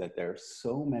space is that there are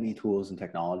so many tools and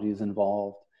technologies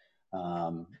involved.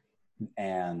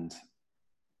 And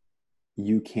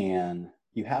you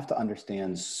have to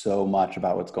understand so much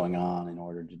about what's going on in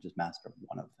order to just master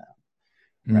one of them.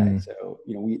 Right. So,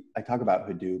 I talk about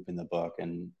Hadoop in the book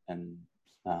and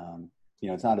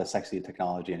it's not a sexy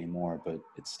technology anymore, but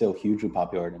it's still hugely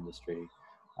popular in industry.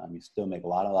 You still make a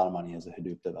lot of money as a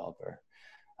Hadoop developer.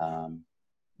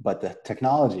 But the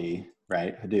technology,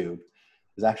 right, Hadoop,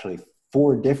 is actually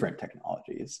 4 different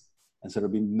technologies. And so to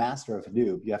be master of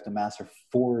Hadoop, you have to master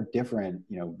 4 different,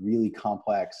 really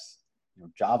complex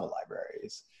Java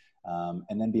libraries,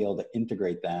 and then be able to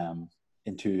integrate them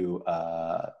into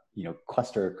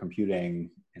cluster computing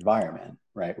environment,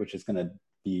 right? Which is going to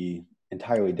be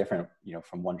entirely different,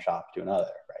 from one shop to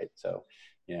another, right? So,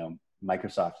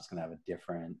 Microsoft is going to have a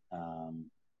different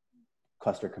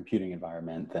cluster computing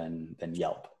environment than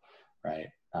Yelp, right?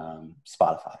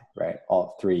 Spotify, right?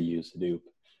 All 3 use Hadoop,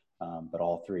 but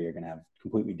all 3 are going to have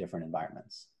completely different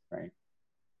environments, right?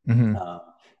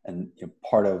 And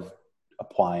part of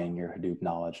applying your Hadoop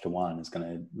knowledge to one is going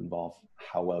to involve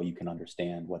how well you can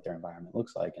understand what their environment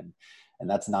looks like. And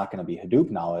that's not going to be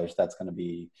Hadoop knowledge. That's going to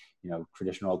be,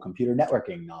 traditional computer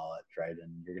networking knowledge, right?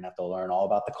 And you're going to have to learn all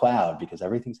about the cloud because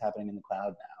everything's happening in the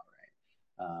cloud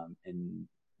now, right? And,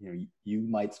 you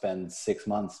might spend 6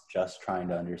 months just trying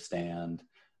to understand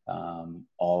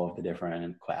all of the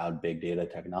different cloud big data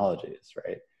technologies,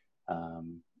 right?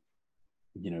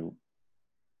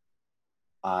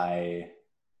 I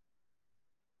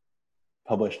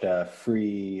published a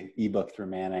free ebook through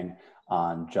Manning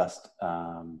on just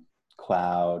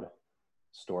cloud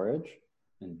storage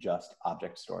and just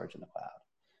object storage in the cloud.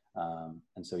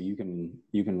 And so you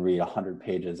can read 100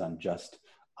 pages on just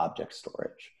object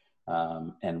storage.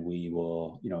 And we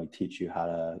will, teach you how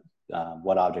to,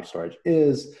 what object storage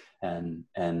is and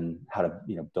how to,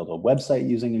 build a website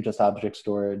using just object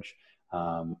storage,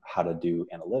 how to do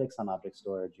analytics on object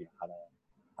storage, how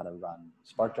to run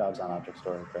Spark jobs on object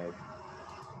storage, right?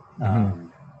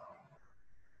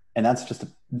 And that's just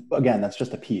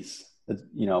a piece. It's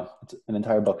an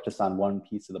entire book just on one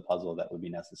piece of the puzzle that would be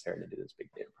necessary to do this big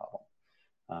data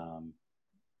problem.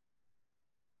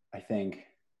 I think,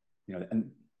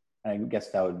 and I guess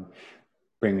that would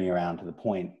bring me around to the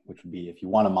point, which would be if you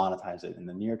want to monetize it in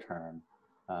the near term,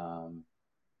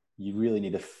 you really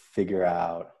need to figure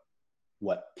out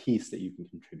what piece that you can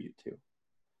contribute to,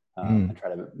 and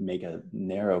try to make a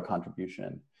narrow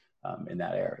contribution in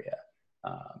that area.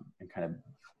 And kind of,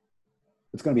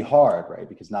 it's going to be hard, right?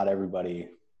 Because not everybody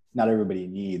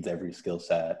needs every skill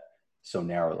set so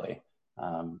narrowly.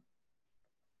 And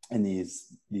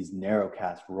these narrow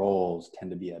cast roles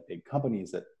tend to be at big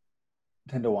companies that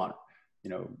tend to want,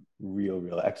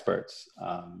 real experts.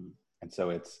 And so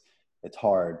it's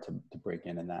hard to break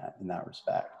in that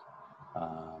respect.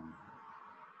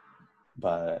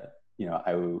 But,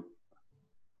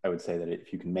 I would say that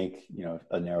if you can make,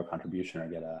 a narrow contribution or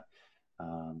get a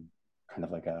kind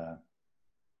of like a,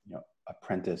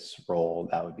 apprentice role,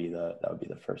 that would be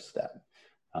the first step.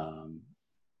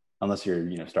 Unless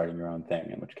you're, starting your own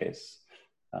thing, in which case,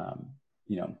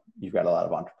 you've got a lot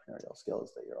of entrepreneurial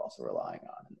skills that you're also relying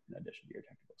on in addition to your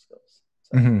technical skills.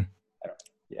 So,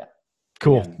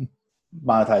 Cool. Again,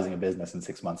 monetizing a business in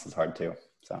 6 months is hard too.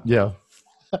 So yeah.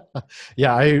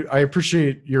 Yeah, I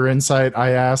appreciate your insight.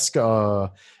 I ask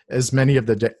as many of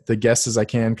the guests as I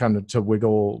can, kind of to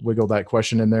wiggle that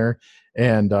question in there.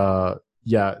 And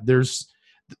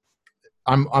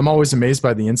I'm always amazed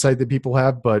by the insight that people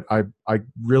have, but I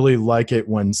really like it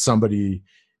when somebody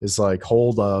is like,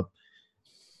 hold up,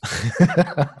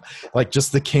 like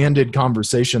just the candid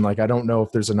conversation. Like I don't know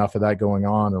if there's enough of that going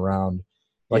on around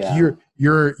Like Yeah.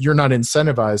 you're not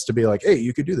incentivized to be like, hey,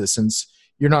 you could do this, since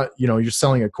you're not, you're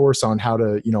selling a course on how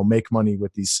to, make money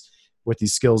with these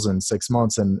skills in 6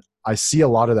 months. And I see a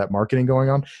lot of that marketing going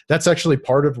on. That's actually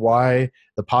part of why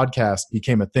the podcast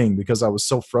became a thing, because I was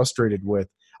so frustrated with,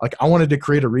 like, I wanted to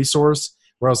create a resource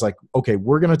where I was like, okay,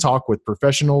 we're going to talk with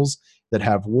professionals that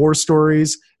have war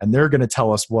stories, and they're going to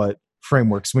tell us what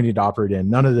frameworks we need to operate in.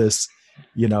 None of this,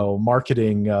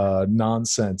 marketing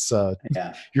nonsense.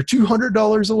 Yeah. You're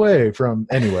 $200 away from,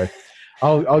 anyway.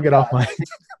 I'll get Yeah, off my.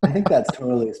 I think that's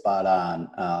totally spot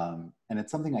on. And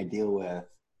it's something I deal with,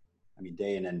 I mean,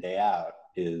 day in and day out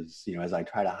is, as I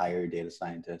try to hire data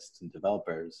scientists and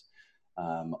developers,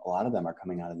 a lot of them are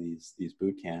coming out of these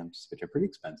boot camps, which are pretty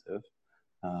expensive,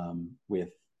 with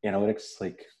analytics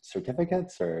like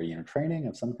certificates or, training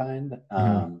of some kind.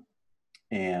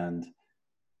 And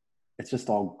it's just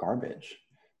all garbage.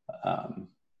 I'm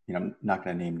not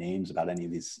going to name names about any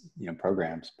of these,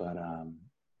 programs, but,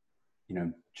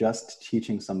 just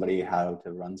teaching somebody how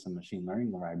to run some machine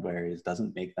learning libraries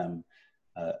doesn't make them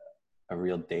a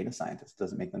real data scientist,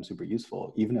 doesn't make them super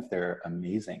useful, even if they're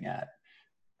amazing at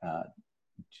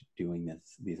doing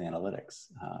these analytics.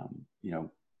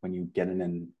 When you get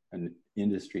in an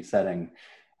industry setting,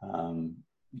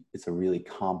 it's a really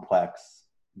complex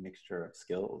mixture of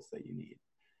skills that you need.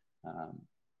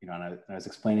 And I was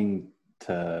explaining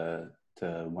to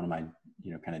one of my,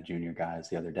 kind of junior guys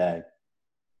the other day,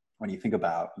 when you think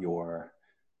about your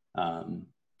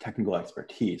technical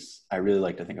expertise, I really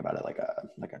like to think about it like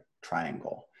a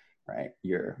triangle, right?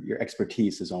 Your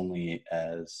expertise is only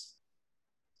as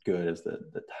good as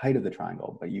the height of the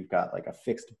triangle, but you've got like a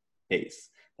fixed base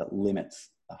that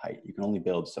limits the height. You can only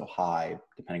build so high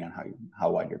depending on how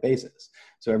wide your base is.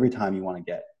 So every time you want to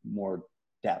get more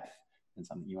depth in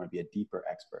something, you want to be a deeper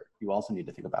expert, you also need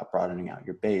to think about broadening out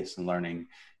your base and learning,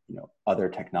 other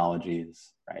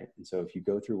technologies, right? And so if you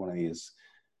go through one of these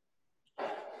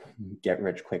get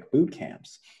rich quick boot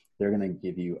camps, they're going to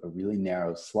give you a really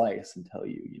narrow slice and tell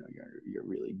you, you're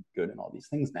really good in all these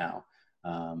things now.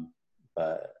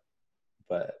 But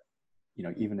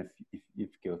even if you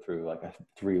go through like a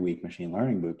 3-week machine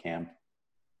learning boot camp,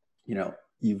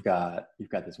 you've got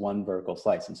this one vertical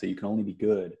slice. And so you can only be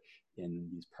good in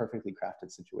these perfectly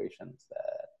crafted situations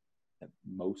that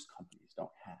most companies don't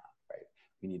have, right?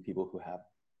 We need people who have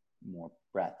more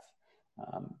breadth,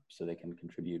 so they can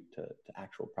contribute to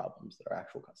actual problems that our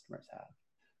actual customers have.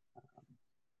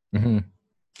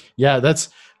 Yeah, that's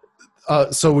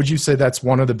so would you say that's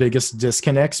one of the biggest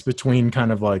disconnects between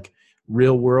kind of like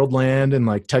real world land and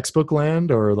like textbook land,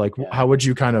 or like how would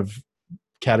you kind of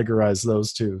categorize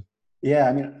those two? Yeah,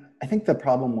 I mean, I think the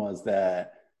problem was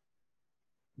that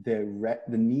the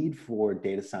need for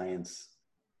data science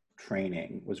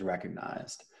training was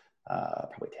recognized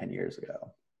probably 10 years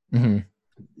ago.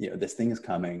 This thing is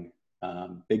coming.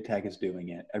 Big tech is doing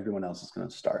it. Everyone else is going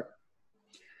to start.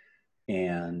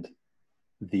 And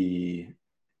the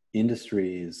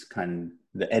industries,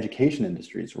 the education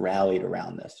industries rallied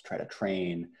around this to try to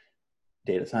train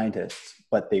data scientists,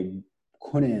 but they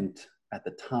couldn't at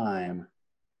the time,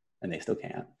 and they still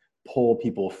can't, pull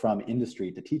people from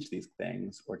industry to teach these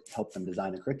things or to help them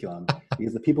design a curriculum,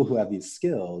 because the people who have these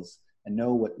skills and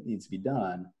know what needs to be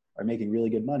done are making really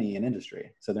good money in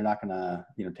industry. So they're not going to,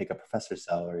 take a professor's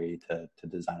salary to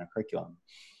design a curriculum.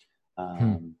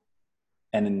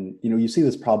 And then, you see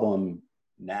this problem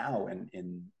now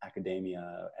in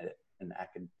academia and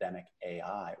academic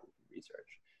AI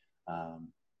research.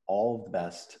 All of the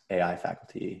best AI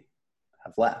faculty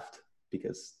have left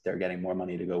because they're getting more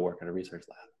money to go work at a research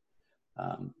lab.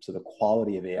 So the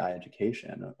quality of AI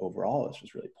education overall is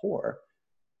just really poor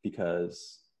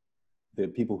because the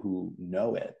people who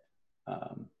know it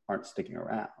aren't sticking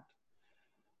around.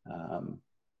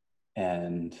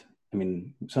 And I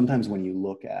mean, sometimes when you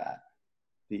look at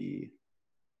the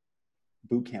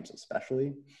boot camps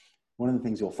especially, one of the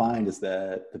things you'll find is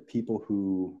that the people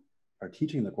who are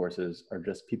teaching the courses are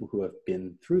just people who have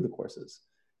been through the courses.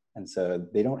 And so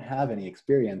they don't have any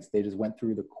experience. They just went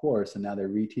through the course and now they're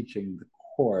reteaching the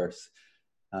course.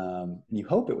 And you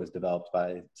hope it was developed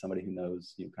by somebody who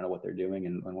knows kind of what they're doing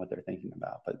and what they're thinking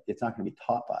about, but it's not going to be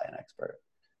taught by an expert.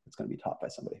 It's going to be taught by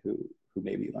somebody who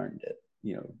maybe learned it,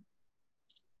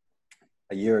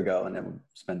 a year ago and then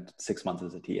spent 6 months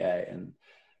as a TA and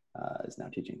is now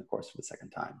teaching the course for the second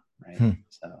time, right?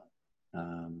 So,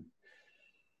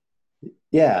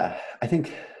 yeah, I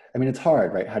mean, it's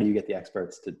hard, right? How do you get the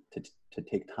experts to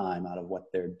take time out of what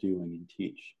they're doing and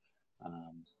teach?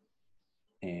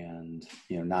 And,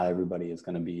 not everybody is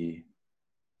going to be,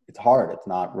 it's hard. It's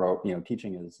not,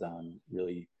 teaching is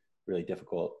really, really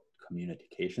difficult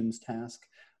communications task.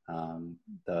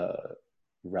 the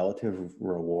relative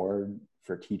reward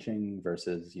for teaching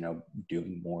versus, you know,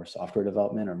 doing more software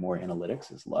development or more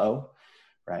analytics is low,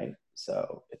 right?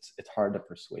 So it's hard to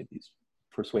persuade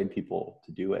people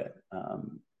to do it.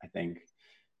 I think,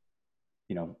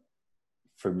 you know,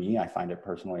 for me, I find it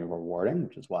personally rewarding,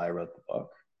 which is why I wrote the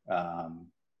book.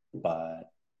 But,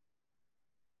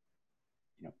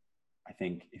 you know, I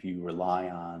think if you rely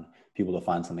on people to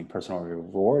find something personally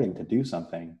rewarding to do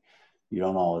something, you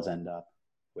don't always end up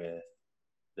with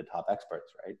the top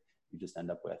experts, right? You just end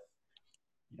up with,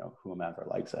 you know, whomever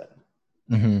likes it.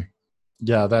 Mm-hmm.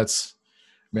 Yeah, that's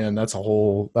a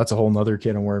whole nother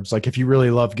can of worms. Like if you really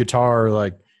love guitar,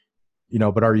 like, you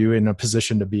know, but are you in a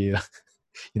position to be,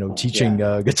 you know, teaching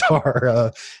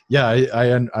guitar? Yeah,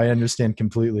 I understand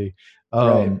completely.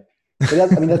 Right. But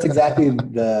that's, I mean, that's exactly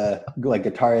the like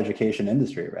guitar education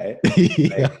industry, right?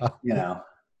 Yeah. Like, you know,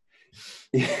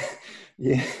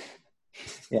 yeah,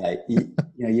 you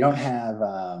know, you don't have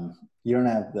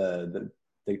the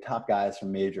top guys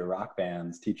from major rock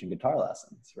bands teaching guitar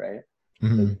lessons, right?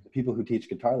 Mm-hmm. The people who teach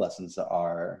guitar lessons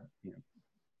are, you know,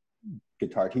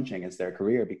 guitar teaching is their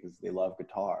career because they love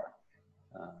guitar.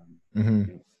 Mm-hmm. You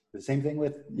know, the same thing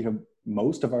with, you know,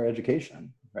 most of our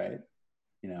education, right?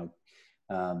 You know,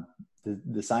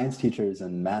 the science teachers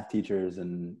and math teachers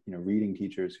and, you know, reading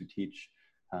teachers who teach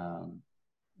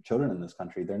children in this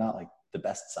country, they're not like the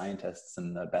best scientists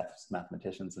and the best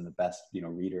mathematicians and the best, you know,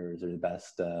 readers or the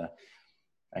best,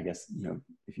 I guess, you know,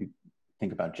 if you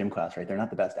think about gym class, right, they're not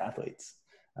the best athletes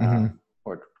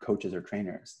or coaches or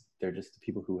trainers. They're just the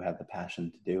people who have the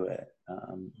passion to do it,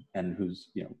 and whose,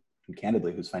 you know, and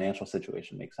candidly, whose financial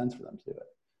situation makes sense for them to do it.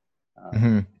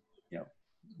 You know,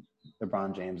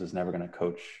 LeBron James is never going to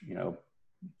coach, you know,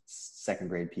 second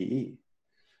grade PE.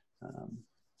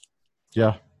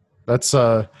 Yeah, that's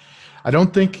I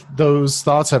don't think those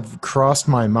thoughts have crossed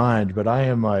my mind, but I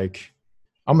am like,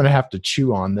 I'm going to have to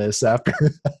chew on this after.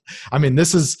 I mean,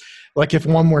 this is like, if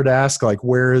one were to ask, like,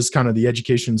 where is kind of the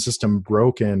education system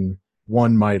broken?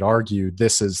 One might argue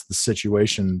this is the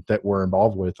situation that we're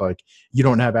involved with. Like, you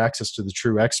don't have access to the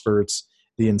true experts.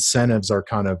 The incentives are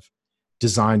kind of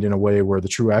designed in a way where the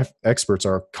true experts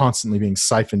are constantly being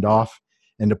siphoned off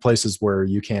into places where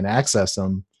you can't access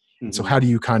them. Mm-hmm. So how do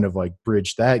you kind of like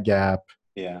bridge that gap?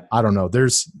 Yeah. I don't know.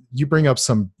 You bring up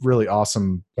some really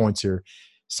awesome points here.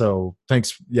 So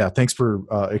thanks. Yeah. Thanks for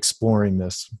exploring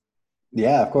this.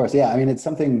 Yeah, of course. Yeah. I mean, it's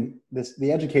something,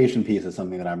 the education piece is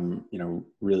something that I'm, you know,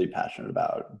 really passionate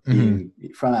about. Being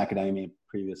from academia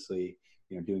previously,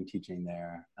 you know, doing teaching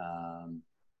there,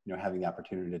 you know, having the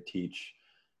opportunity to teach,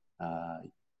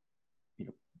 you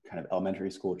know, kind of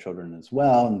elementary school children as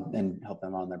well, and help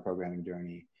them on their programming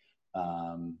journey.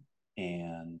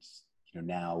 And, you know,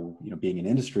 now, you know, being in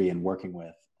industry and working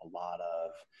with a lot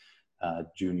of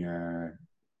junior,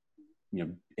 you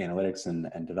know, analytics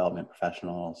and development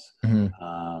professionals,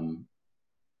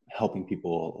 helping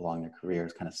people along their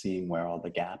careers, kind of seeing where all the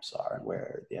gaps are and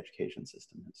where the education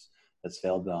system has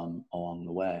failed them along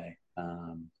the way.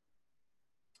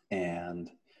 And,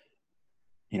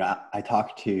 you know, I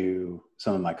talk to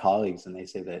some of my colleagues and they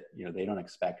say that, you know, they don't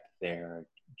expect their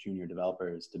junior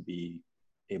developers to be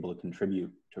able to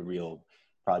contribute to real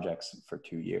projects for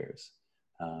 2 years.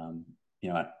 You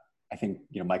know, I think,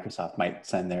 you know, Microsoft might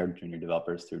send their junior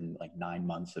developers through like 9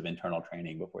 months of internal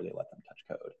training before they let them touch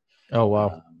code. Oh,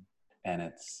 wow. And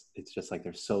it's just like,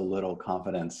 there's so little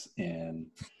confidence in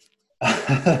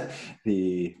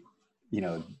the, you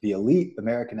know, the elite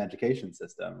American education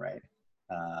system, right?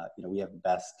 You know, we have the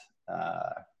best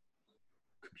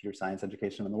computer science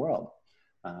education in the world.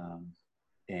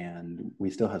 And we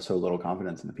still have so little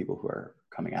confidence in the people who are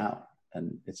coming out.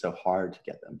 And it's so hard to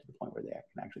get them to the point where they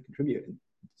can actually contribute. And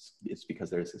it's because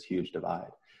there's this huge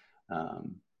divide.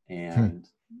 And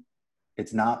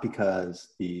it's not because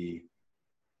the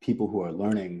people who are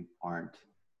learning aren't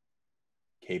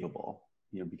capable,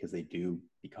 you know, because they do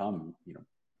become, you know,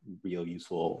 real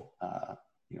useful,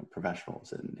 you know,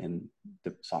 professionals in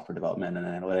the software development and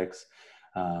analytics.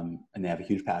 And they have a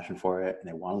huge passion for it and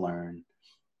they want to learn.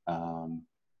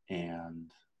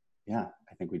 And yeah,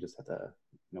 I think we just have to,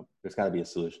 you know, there's got to be a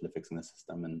solution to fixing the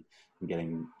system and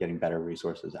getting better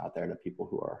resources out there to people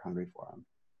who are hungry for them.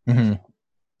 So.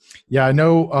 Yeah, I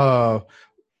know.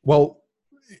 Well,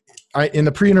 in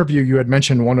the pre-interview, you had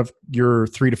mentioned one of your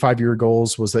 3 to 5 year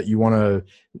goals was that you want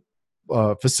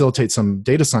to facilitate some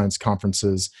data science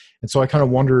conferences. And so I kind of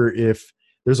wonder if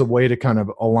there's a way to kind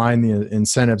of align the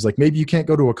incentives. Like maybe you can't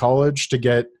go to a college to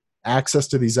get access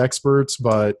to these experts,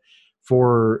 but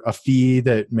for a fee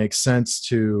that makes sense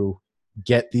to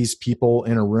get these people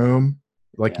in a room,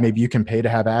 like maybe you can pay to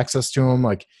have access to them.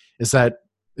 Like, is that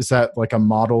is that like a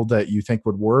model that you think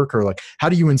would work, or like how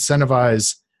do you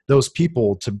incentivize those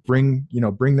people to bring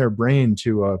their brain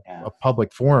to a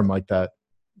public forum like that?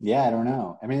 Yeah, I don't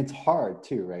know. I mean, it's hard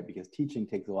too, right? Because teaching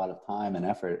takes a lot of time and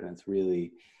effort, and it's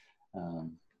really,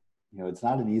 it's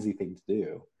not an easy thing to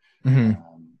do. Mm-hmm.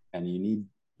 And you need,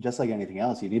 just like anything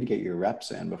else, you need to get your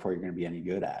reps in before you're going to be any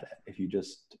good at it. If you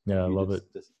just,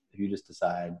 if you just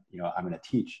decide, I'm going to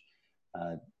teach,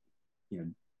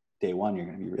 day one, you're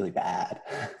going to be really bad.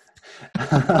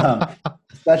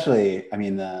 Especially, I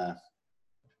mean, I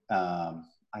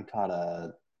taught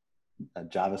a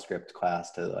JavaScript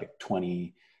class to like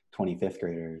 25th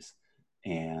graders,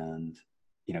 and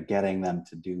getting them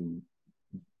to do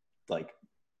like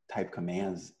type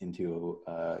commands into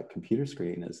a computer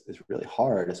screen is really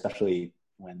hard, especially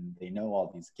when they know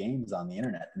all these games on the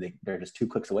internet they're just 2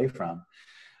 clicks away from.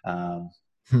 I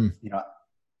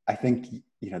think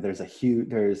you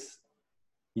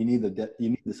need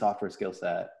the software skill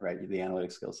set, right? The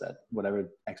analytics skill set, whatever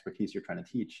expertise you're trying to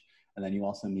teach, and then you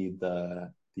also need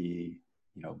the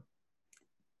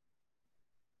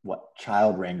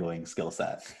child wrangling skill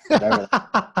set.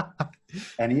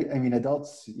 And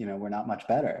adults, we're not much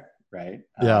better, right?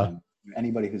 Yeah.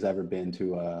 Anybody who's ever been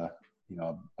to a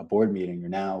board meeting, or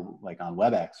now like on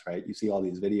WebEx, right? You see all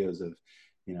these videos of,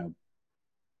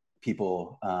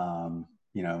 people,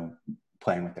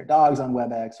 playing with their dogs on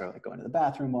WebEx, or like going to the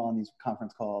bathroom while on these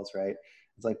conference calls, right?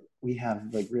 It's like we have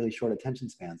like really short attention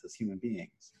spans as human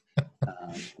beings.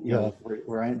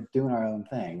 We're doing our own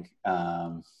thing,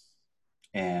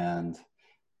 and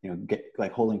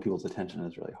holding people's attention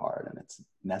is really hard, and it's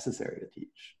necessary to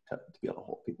teach to be able to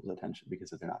hold people's attention,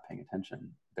 because if they're not paying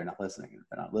attention, they're not listening. If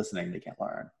they're not listening, they can't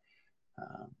learn.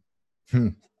 I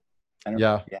don't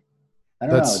know.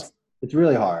 It's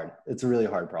really hard. It's a really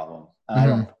hard problem. I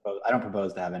don't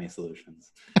propose to have any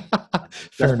solutions.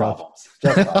 Fair enough.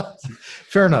 Just problems.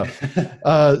 Fair enough.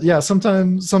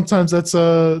 Sometimes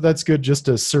that's good just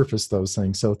to surface those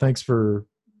things. So thanks for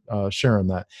sharing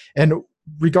that. And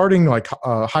regarding like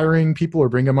hiring people or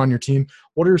bringing them on your team,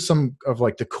 what are some of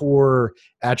like the core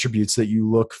attributes that you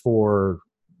look for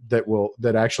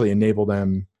that actually enable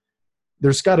them?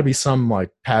 There's got to be some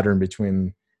like pattern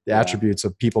between the attributes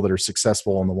of people that are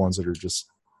successful and the ones that are just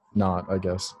not, I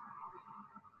guess.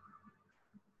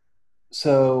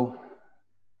 So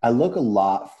I look a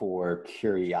lot for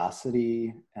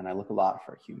curiosity, and I look a lot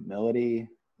for humility.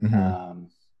 Mm-hmm.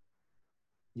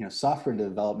 Software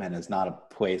development is not a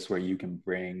place where you can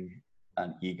bring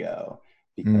an ego,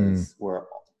 because we're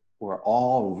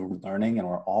all learning, and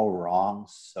we're all wrong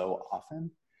so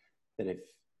often, that if,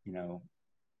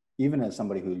 even as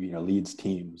somebody who, leads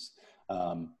teams,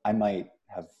 I might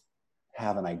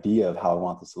have an idea of how I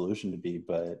want the solution to be,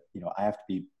 but, I have to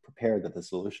be prepared that the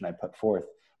solution I put forth,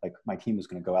 like my team is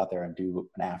going to go out there and do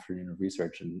an afternoon of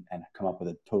research and come up with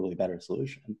a totally better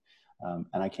solution.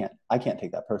 And I can't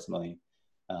take that personally.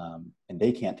 And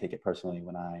they can't take it personally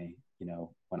when I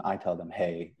tell them,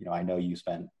 hey, I know you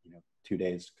spent, 2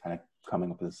 days kind of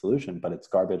coming up with a solution, but it's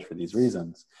garbage for these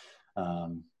reasons.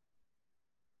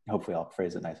 Hopefully I'll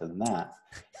phrase it nicer than that,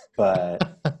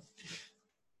 but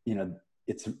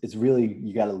it's really,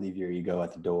 you got to leave your ego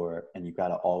at the door, and you've got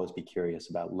to always be curious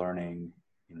about learning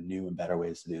new and better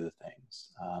ways to do the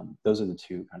things. Those are the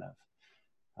two kind of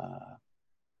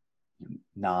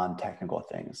non-technical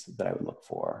things that I would look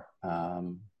for.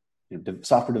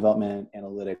 Software development,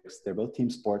 analytics, they're both team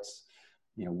sports.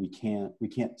 We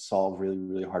can't solve really,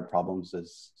 really hard problems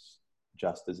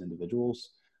just as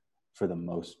individuals for the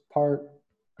most part.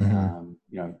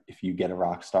 If you get a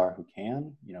rock star who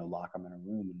can, lock them in a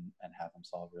room and have them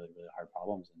solve really, really hard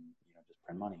problems, and just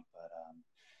print money. But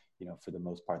for the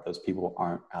most part, those people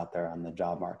aren't out there on the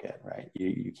job market, right?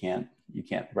 You can't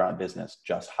run a business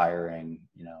just hiring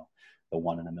the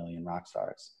 1 in a million rock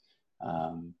stars.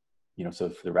 So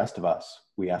for the rest of us,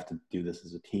 we have to do this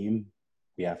as a team.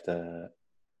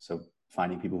 So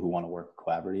finding people who want to work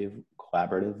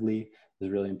collaboratively is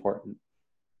really important.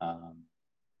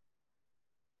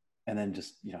 And then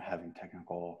just, having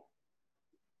technical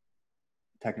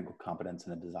competence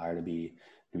and a desire to be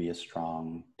a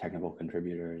strong technical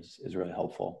contributor is really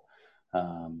helpful.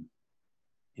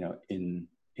 In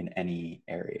any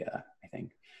area, I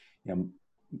think.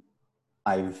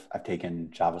 I've taken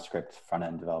JavaScript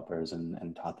front-end developers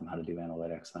and taught them how to do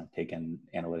analytics, and I've taken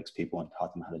analytics people and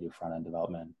taught them how to do front-end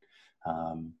development.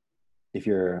 If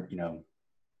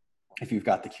you've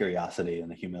got the curiosity and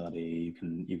the humility,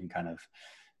 you can kind of,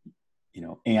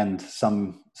 and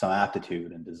some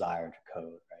aptitude and desire to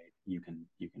code, right? You can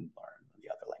learn the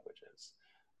other languages,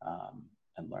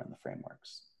 and learn the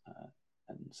frameworks,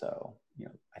 and so,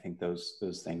 I think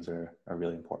those things are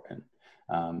really important.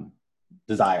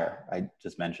 Desire, I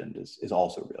just mentioned, is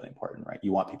also really important, right?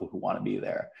 You want people who want to be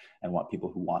there and want people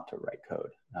who want to write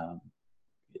code.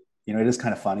 It is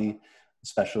kind of funny,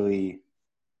 especially,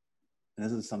 and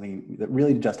this is something that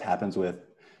really just happens with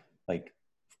like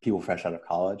people fresh out of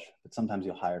college, but sometimes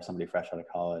you'll hire somebody fresh out of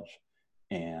college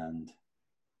and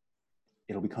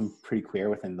it'll become pretty clear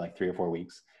within like 3 or 4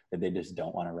 weeks that they just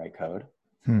don't want to write code.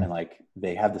 And like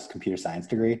they have this computer science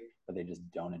degree, but they just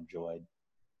don't enjoy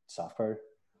software.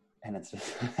 And it's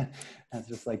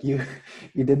just like you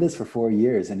did this for 4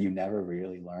 years and you never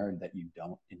really learned that you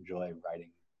don't enjoy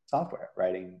writing software,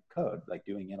 writing code, like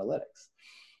doing analytics.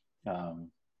 How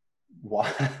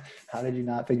did you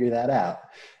not figure that out?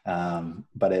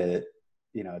 But it's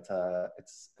a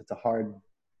hard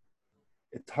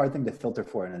thing to filter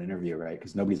for in an interview, right?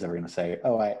 Because nobody's ever going to say,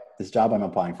 "Oh, this job I'm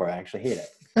applying for, I actually hate it."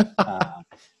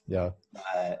 Yeah.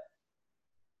 But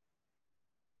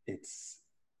it's,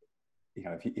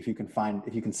 if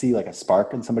you can see like a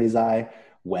spark in somebody's eye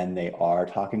when they are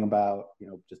talking about,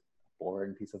 just a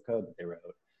boring piece of code that they wrote,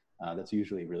 that's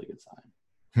usually a really good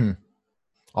sign.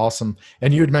 Awesome.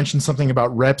 And you had mentioned something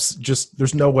about reps. Just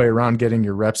there's no way around getting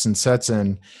your reps and sets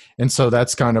in. And so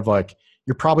that's kind of like,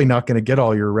 you're probably not going to get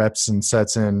all your reps and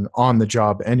sets in on the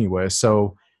job anyway.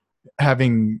 So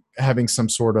having some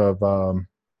sort of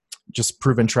just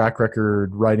proven track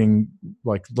record, writing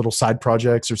like little side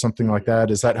projects or something like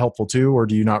that, is that helpful too? Or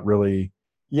do you not really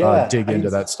dig into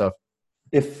that stuff?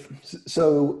 If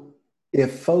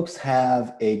folks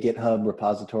have a GitHub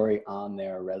repository on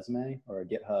their resume or a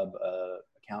GitHub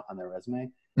account on their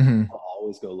resume, I'll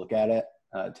always go look at it.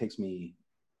 It takes me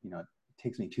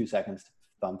 2 seconds to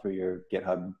thumb through your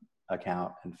GitHub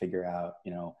account and figure out,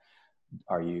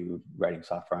 are you writing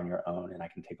software on your own? And I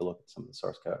can take a look at some of the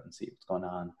source code and see what's going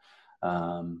on.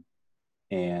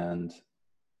 And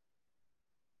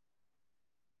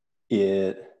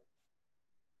it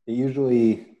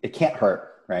can't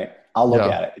hurt, right? I'll look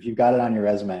at it. If you've got it on your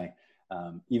resume,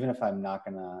 even if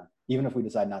we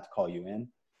decide not to call you in,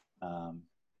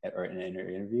 or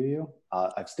interview you,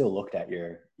 I've still looked at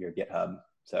your GitHub.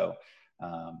 So,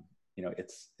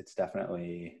 it's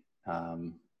definitely,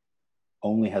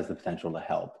 only has the potential to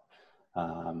help.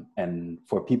 And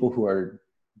for people who are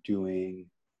doing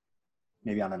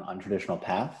maybe on an untraditional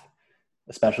path,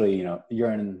 especially,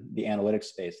 you're in the analytics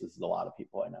space, this is a lot of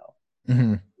people I know.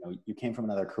 You came from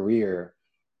another career,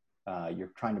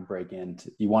 you're trying to break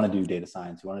into, you want to do data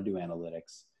science, you want to do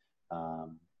analytics,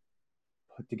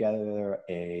 put together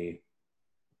a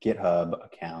GitHub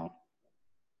account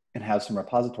and have some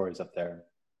repositories up there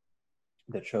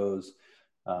that shows,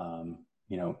 some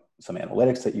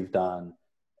analytics that you've done,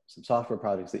 some software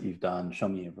projects that you've done, show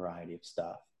me a variety of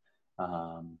stuff.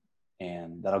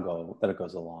 And that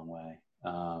goes a long way.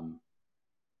 I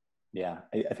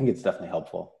think it's definitely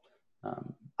helpful.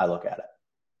 I look at it.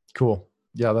 Cool.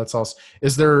 Yeah, that's awesome.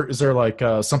 Is there like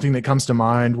something that comes to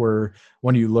mind where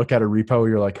when you look at a repo,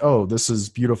 you're like, oh, this is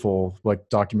beautiful, like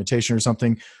documentation or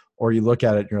something, or you look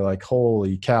at it and you're like,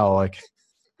 holy cow, like,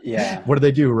 yeah, what do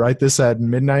they do? Write this at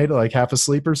midnight, like half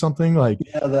asleep or something? Like,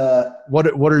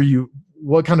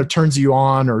 what kind of turns you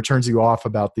on or turns you off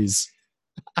about these?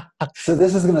 So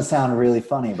this is going to sound really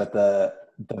funny, but the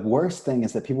worst thing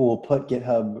is that people will put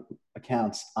GitHub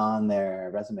accounts on their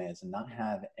resumes and not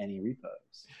have any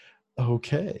repos.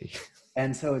 Okay.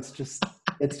 And so it's just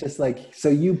like, so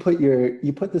you put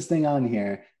this thing on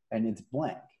here and it's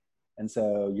blank. And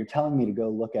so you're telling me to go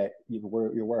look at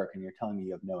your work and you're telling me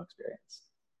you have no experience.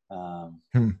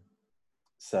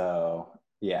 So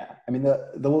yeah, I mean,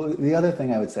 the other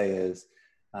thing I would say is,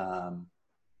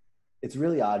 it's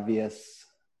really obvious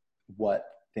what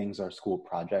things are school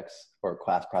projects or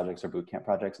class projects or bootcamp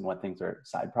projects and what things are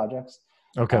side projects.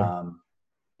 Okay.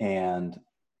 And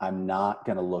I'm not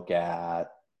going to look at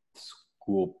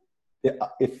school.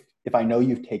 If I know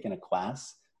you've taken a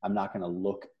class, I'm not going to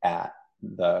look at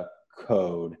the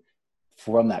code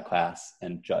from that class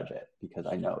and judge it because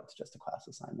I know it's just a class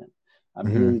assignment. I'm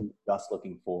really just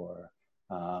looking for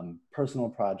personal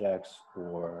projects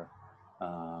or,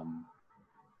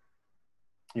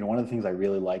 one of the things I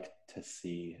really like to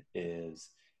see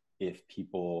is if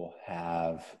people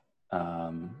have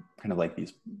kind of like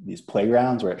these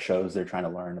playgrounds where it shows they're trying to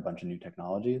learn a bunch of new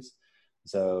technologies.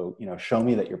 So, show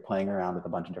me that you're playing around with a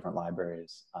bunch of different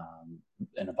libraries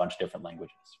in a bunch of different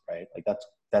languages, right? Like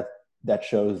that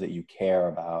shows that you care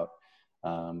about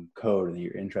code and that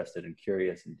you're interested and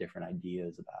curious in different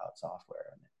ideas about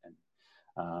software. And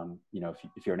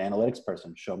if you're an analytics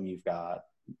person, show me you've got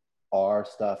R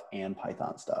stuff and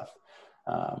Python stuff.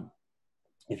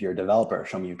 if you're a developer,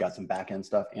 show me you've got some back-end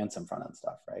stuff and some front-end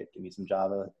stuff, right? Give me some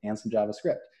Java and some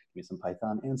JavaScript. Give me some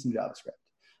Python and some JavaScript.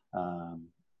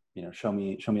 Show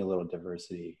me a little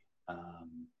diversity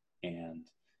and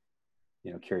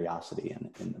curiosity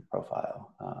in the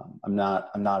profile. I'm not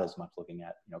as much looking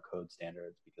at code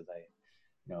standards, because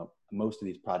most of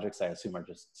these projects I assume are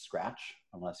just scratch,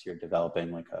 unless you're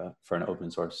developing for an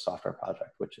open source software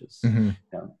project, which is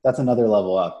that's another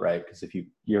level up, right? Because if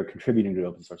you're contributing to an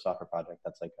open source software project,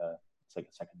 it's like a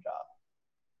second job.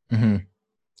 Mm-hmm.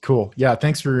 Cool. Yeah.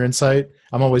 Thanks for your insight.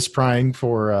 I'm always prying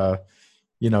for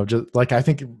just like, I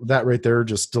think that right there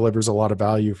just delivers a lot of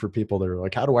value for people that are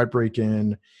like, how do I break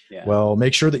in? Yeah. Well,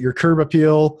 make sure that your curb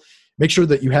appeal, make sure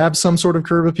that you have some sort of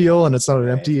curb appeal and it's not an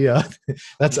empty,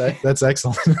 that's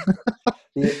excellent.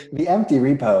 The empty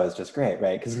repo is just great,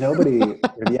 right? Because or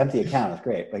the empty account is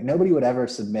great. Like, nobody would ever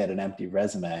submit an empty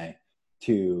resume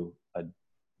to a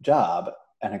job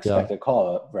and expect a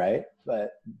call, right?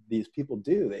 But these people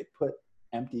do. They put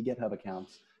empty GitHub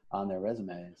accounts on their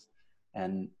resumes.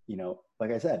 And,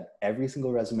 like I said, every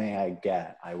single resume I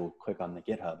get, I will click on the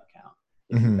GitHub account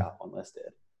if you've got one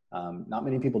listed. Not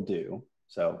many people do,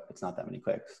 so it's not that many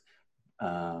clicks.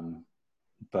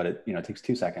 But it takes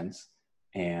 2 seconds.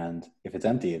 And if it's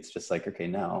empty, it's just like, okay,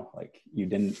 no, like, you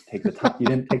didn't take the time. You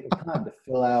didn't take the time to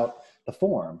fill out the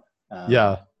form.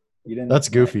 You didn't. That's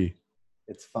goofy.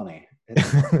 It's funny.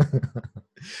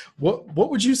 What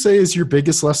would you say is your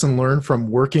biggest lesson learned from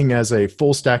working as a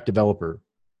full stack developer?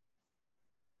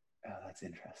 Oh, that's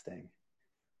interesting.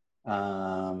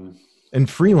 And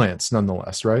freelance,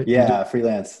 nonetheless, right? Yeah,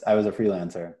 freelance. I was a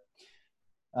freelancer.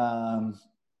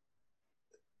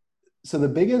 So the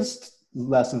biggest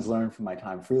lessons learned from my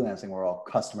time freelancing were all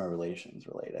customer relations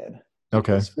related.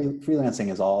 Okay.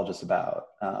 Freelancing is all just about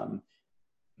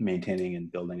maintaining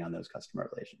and building on those customer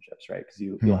relationships, right? Because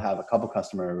you'll have a couple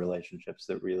customer relationships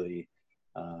that really,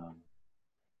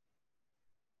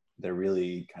 they're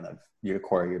really kind of your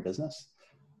core of your business.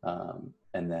 And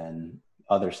then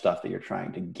other stuff that you're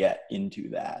trying to get into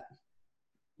that,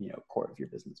 core of your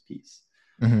business piece.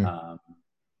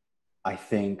 I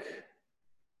think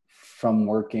from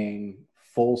working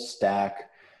full stack,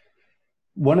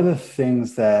 one of the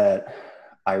things that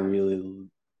I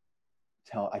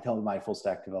tell my full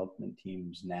stack development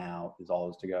teams now is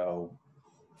always to go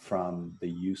from the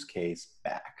use case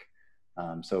back.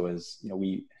 So as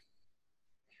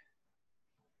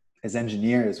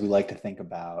engineers, we like to think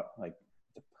about like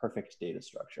the perfect data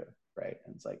structure, right?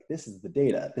 And it's like, this is the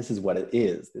data, this is what it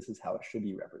is, this is how it should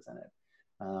be represented.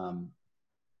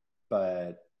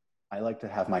 But I like to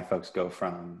have my folks go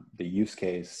from the use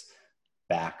case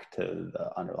back to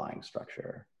the underlying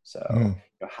structure. So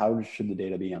how should the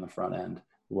data be on the front end?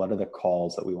 What are the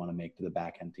calls that we want to make to the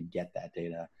back end to get that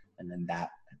data? And then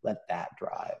let that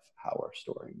drive how we're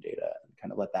storing data, and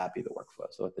kind of let that be the workflow.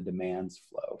 So let the demands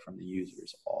flow from the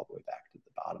users all the way back to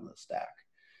the bottom of the stack.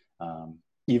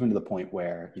 Even to the point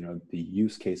where, the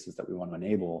use cases that we want to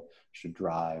enable should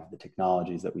drive the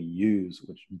technologies that we use,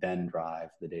 which then drive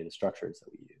the data structures that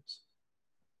we use.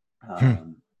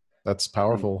 That's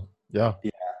powerful. Yeah.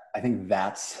 I think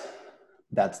that's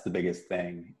the biggest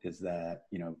thing, is that,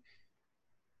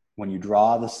 when you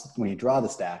draw the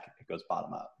stack, it goes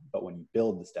bottom up, but when you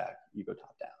build the stack, you go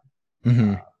top down.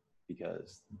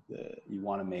 Because you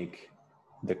want to make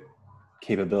the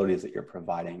capabilities that you're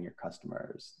providing your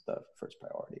customers the first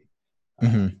priority.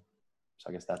 So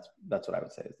I guess that's what I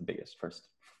would say is the biggest first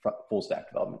full stack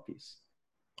development piece.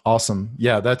 Awesome.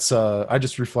 Yeah, that's I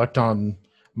just reflect on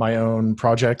my own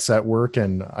projects at work,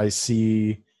 and I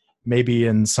see maybe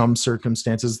in some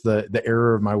circumstances the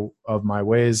error of my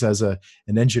ways as an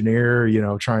engineer,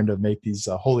 trying to make these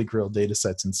holy grail data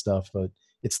sets and stuff, but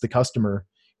it's the customer.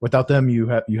 Without them, you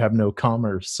have no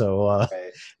commerce. So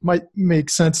right. Might make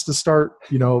sense to start,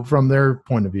 from their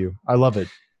point of view. I love it.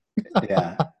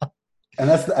 Yeah. And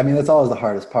that's always the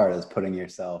hardest part, is putting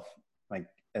yourself like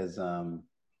as,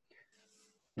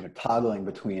 toggling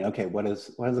between, okay, what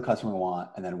does the customer want?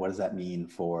 And then what does that mean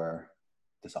for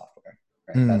the software?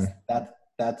 Right.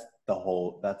 That's the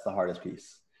hardest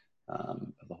piece of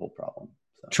the whole problem.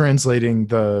 So. Translating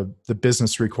the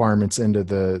business requirements into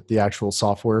the actual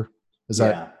software. Is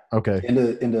that okay?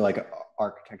 Into like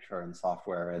architecture and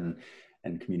software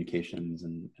and communications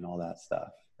and all that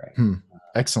stuff. Right.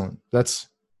 Excellent. That's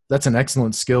an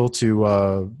excellent skill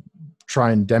to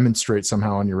try and demonstrate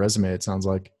somehow on your resume. It sounds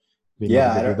like. Good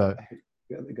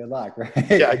luck. Right.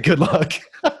 Yeah. Good luck.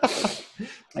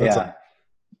 Yeah.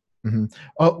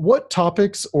 What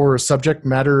topics or subject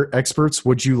matter experts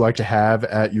would you like to have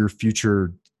at your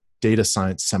future data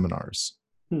science seminars?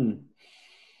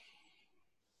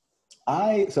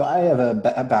 I have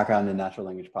a background in natural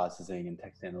language processing and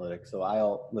text analytics, so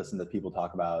I'll listen to people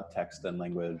talk about text and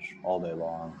language all day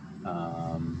long.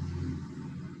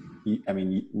 I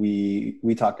mean,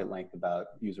 we talked at length about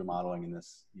user modeling in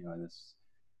this, in this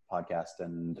podcast,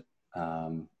 and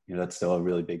that's still a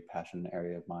really big passion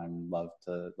area of mine. Love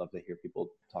to hear people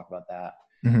talk about that.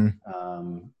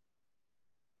 Mm-hmm.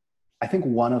 I think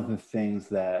one of the things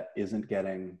that isn't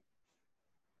getting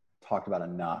talked about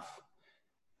enough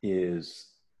is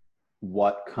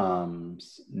what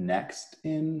comes next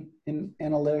in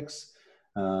analytics.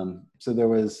 So there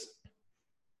was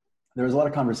a lot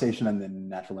of conversation in the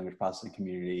natural language processing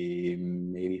community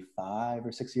maybe 5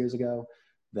 or 6 years ago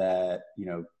that,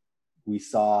 we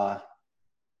saw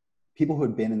people who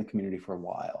had been in the community for a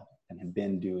while and had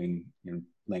been doing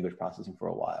language processing for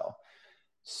a while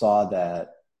saw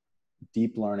that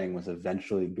deep learning was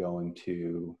eventually going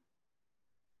to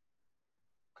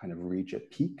kind of reach a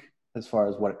peak as far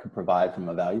as what it could provide from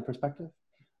a value perspective.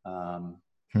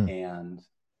 And,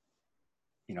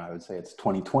 I would say it's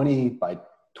 2020. By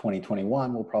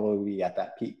 2021, we'll probably be at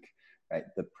that peak, right?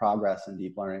 The progress in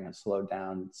deep learning has slowed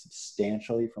down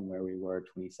substantially from where we were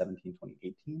 2017,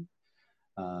 2018.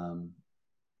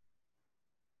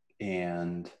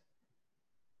 And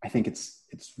I think it's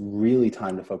really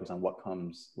time to focus on what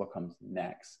comes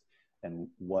next, and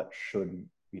what should,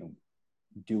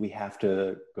 do we have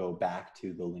to go back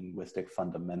to the linguistic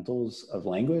fundamentals of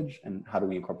language, and how do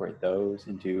we incorporate those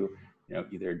into,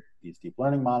 either these deep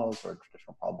learning models or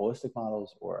traditional probabilistic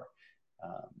models or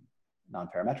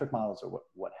non-parametric models or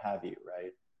what have you,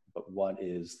 right? But what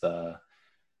is the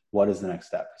next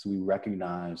step? Because we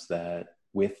recognize that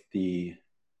with the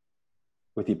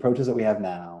approaches that we have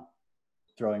now,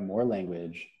 throwing more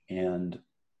language and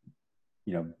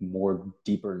more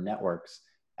deeper networks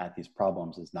at these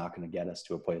problems is not going to get us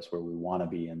to a place where we want to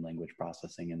be in language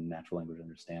processing and natural language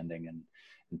understanding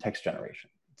and text generation.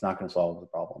 It's not going to solve the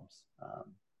problems.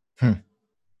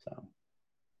 So,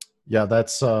 yeah,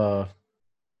 that's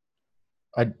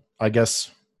I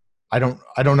guess I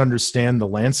don't understand the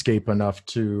landscape enough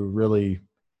to really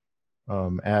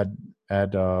add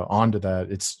on to that.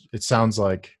 It sounds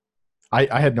like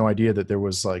I had no idea that there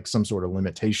was like some sort of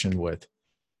limitation with,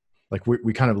 like,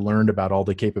 we kind of learned about all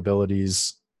the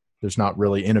capabilities. There's not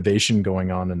really innovation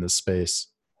going on in this space.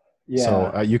 Yeah.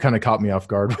 So you kind of caught me off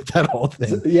guard with that whole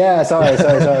thing. Yeah. Sorry.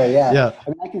 Yeah. Yeah. I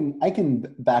mean, I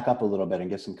can back up a little bit and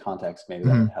give some context. Maybe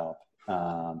that would help.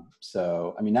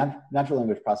 So, I mean, natural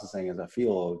language processing as a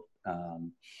field,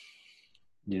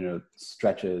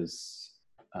 stretches,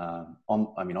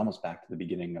 almost back to the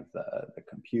beginning of the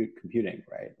computing,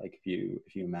 right? Like if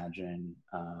you imagine,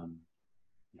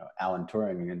 Alan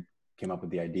Turing came up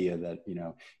with the idea that,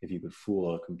 if you could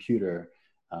fool a computer,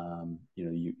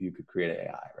 you could create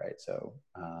AI, right? So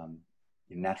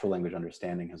natural language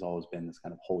understanding has always been this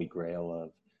kind of holy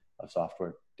grail of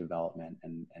software development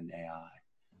and AI.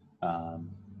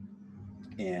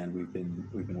 And we've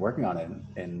been working on it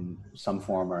in some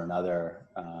form or another,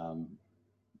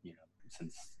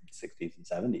 since the 60s and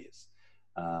 70s.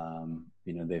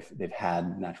 They've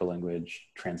had natural language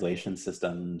translation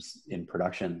systems in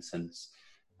production since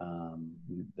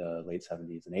the late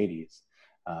 70s and 80s.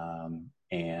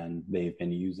 And they've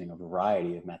been using a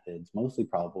variety of methods, mostly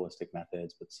probabilistic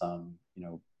methods, but some,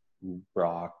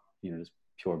 raw, just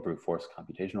pure brute force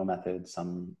computational methods,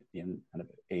 some kind of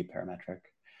aparametric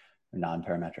or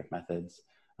non-parametric methods.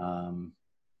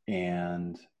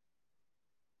 And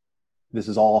this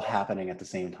is all happening at the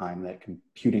same time that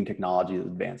computing technology is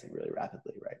advancing really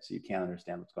rapidly, right? So you can't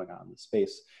understand what's going on in the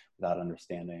space without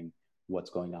understanding what's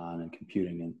going on in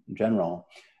computing in general.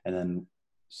 And then,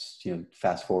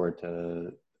 fast forward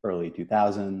to early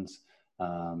 2000s,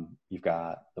 you've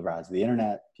got the rise of the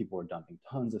internet. People are dumping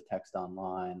tons of text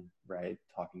online, right?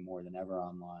 Talking more than ever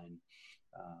online.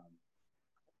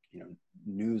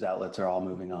 News outlets are all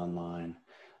moving online.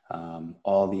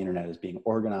 All the internet is being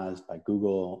organized by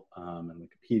Google and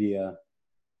Wikipedia.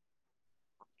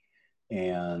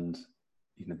 And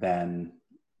then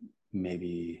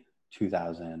maybe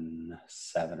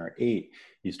 2007 or 8,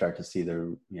 you start to see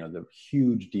the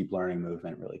huge deep learning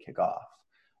movement really kick off,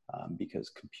 because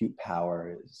compute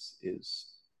power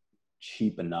is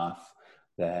cheap enough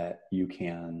that you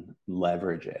can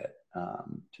leverage it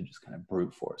to just kind of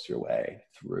brute force your way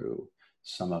through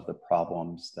some of the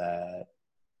problems that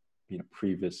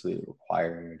previously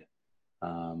required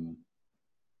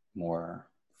more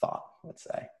thought, let's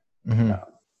say.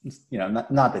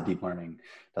 Not that deep learning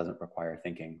doesn't require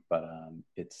thinking, but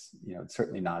it's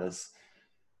certainly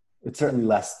it's certainly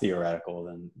less theoretical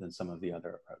than some of the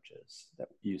other approaches that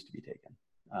used to be taken.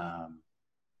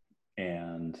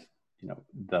 And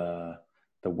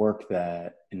the work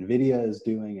that NVIDIA is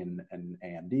doing and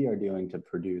AMD are doing to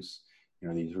produce,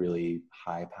 these really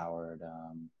high powered,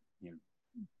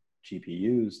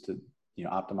 GPUs to,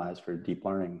 optimize for deep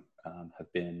learning,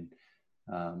 have been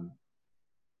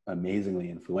amazingly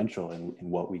influential in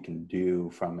what we can do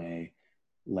from a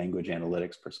language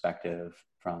analytics perspective,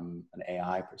 from an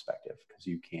AI perspective, because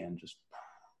you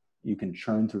can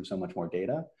churn through so much more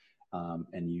data,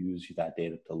 and use that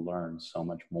data to learn so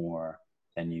much more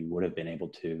than you would have been able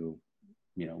to,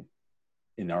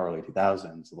 in the early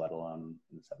 2000s, let alone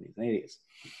in the 70s and 80s.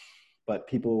 But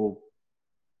people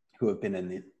who have been in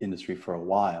the industry for a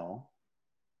while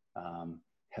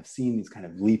have seen these kind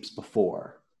of leaps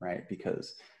before, right?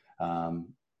 Because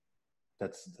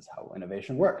that's how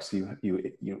innovation works. You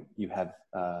have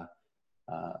a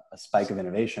spike of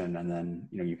innovation, and then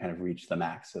you kind of reach the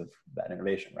max of that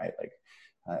innovation, right? Like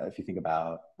if you think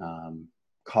about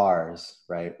cars,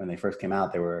 right? When they first came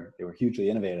out, they were hugely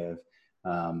innovative,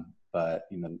 but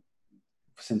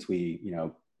since we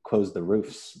closed the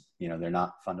roofs, they're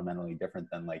not fundamentally different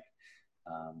than like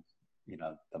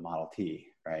the Model T,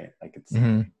 right? Like it's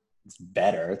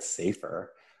better, it's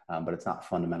safer, but it's not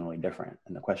fundamentally different.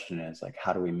 And the question is like,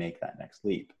 how do we make that next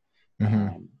leap?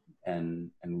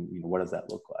 And what does that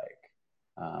look like?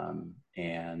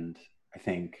 And I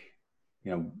think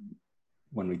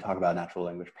when we talk about natural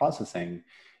language processing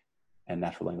and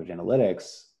natural language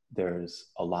analytics,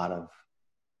 there's a lot of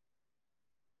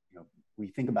we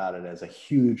think about it as a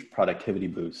huge productivity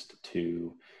boost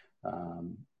to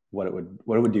what it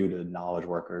would do to knowledge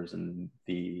workers and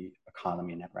the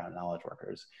economy around knowledge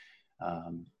workers.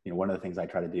 One of the things I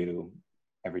try to do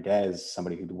every day as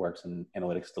somebody who works in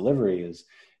analytics delivery is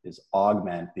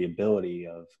augment the ability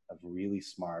of really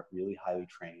smart, really highly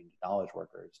trained knowledge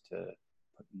workers to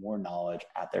put more knowledge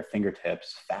at their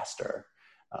fingertips faster,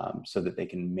 so that they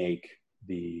can make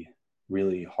the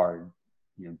really hard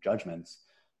judgments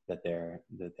that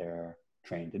they're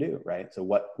trained to do, right? So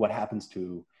what happens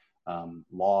to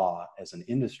law as an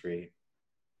industry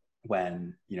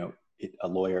when a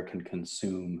lawyer can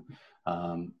consume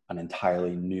an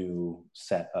entirely new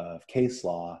set of case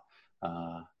law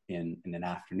in an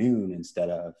afternoon instead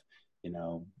of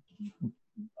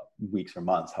weeks or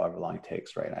months, however long it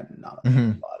takes, right? I'm not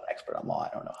an expert on law.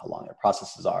 I don't know how long their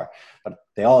processes are, but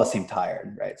they all seem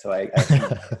tired, right? So I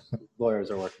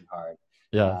lawyers are working hard.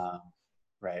 Yeah.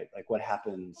 Right. Like what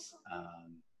happens,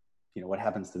 what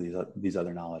happens to these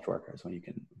other knowledge workers when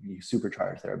you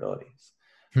supercharge their abilities?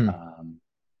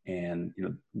 And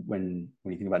when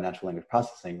you think about natural language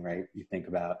processing, right, you think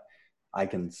about, I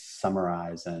can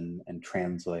summarize and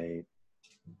translate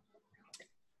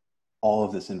all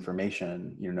of this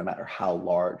information, no matter how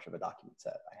large of a document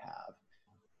set I have,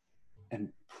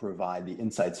 and provide the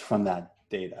insights from that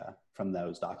data, from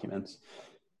those documents,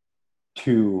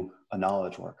 to a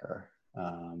knowledge worker.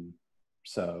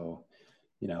 So,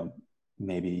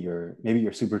 maybe you're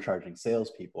supercharging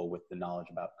salespeople with the knowledge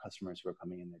about customers who are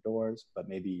coming in their doors, but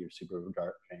maybe you're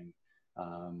supercharging,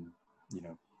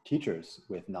 teachers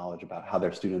with knowledge about how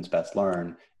their students best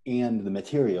learn and the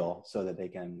material, so that they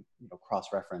can,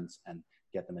 cross-reference and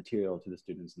get the material to the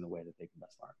students in the way that they can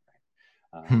best learn.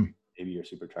 Right? Maybe you're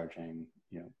supercharging,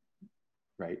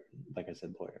 right? Like I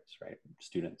said, lawyers, right?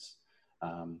 Students,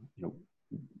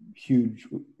 huge,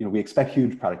 we expect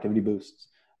huge productivity boosts.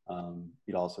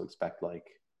 You'd also expect like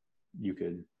you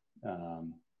could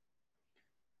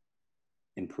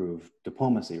improve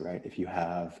diplomacy, right? If you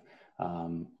have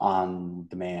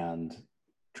on-demand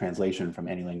translation from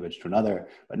any language to another,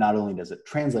 but not only does it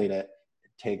translate it,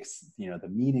 it takes the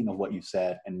meaning of what you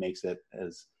said and makes it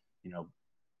as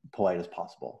polite as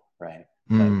possible, right?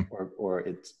 Like, or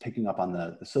it's picking up on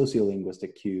the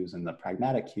sociolinguistic cues and the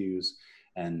pragmatic cues,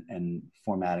 and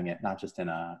formatting it not just in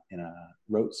a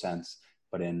rote sense,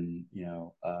 but in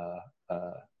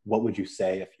what would you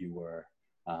say if you were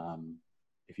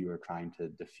trying to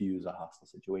diffuse a hostile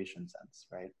situation sense,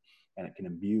 right? And it can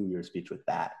imbue your speech with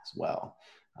that as well.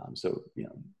 So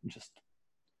just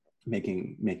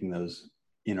making those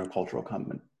intercultural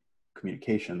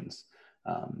communications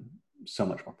so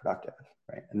much more productive,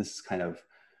 right? And this is kind of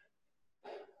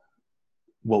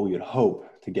what we would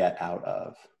hope to get out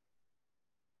of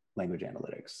language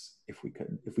analytics if we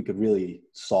could really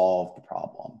solve the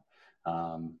problem.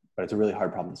 But it's a really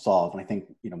hard problem to solve. And I think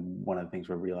one of the things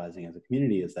we're realizing as a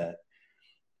community is that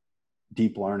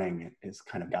deep learning has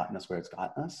kind of gotten us where it's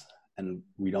gotten us, and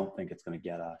we don't think it's going to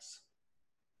get us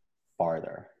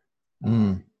farther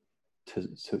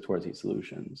towards these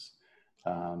solutions.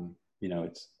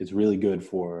 It's really good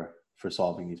for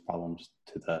solving these problems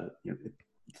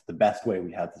it's the best way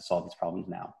we have to solve these problems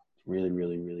now, really,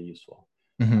 really, really useful.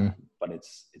 Mm-hmm. But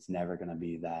it's never going to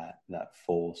be that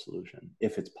full solution,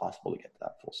 if it's possible to get to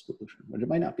that full solution, which it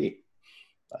might not be.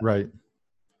 But. Right.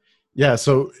 Yeah.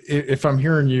 So if I'm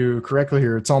hearing you correctly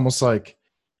here, it's almost like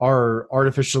our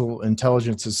artificial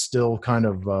intelligence is still kind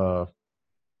of,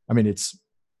 I mean, it's,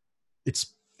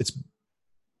 it's,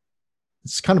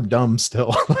 it's kind of dumb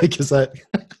still. Like, is that,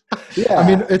 Yeah. I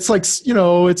mean, it's like,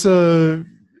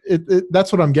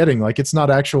 that's what I'm getting. Like, it's not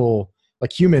actual,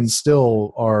 like humans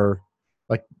still are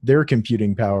like their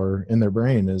computing power in their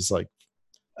brain is like,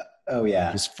 oh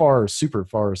yeah, just super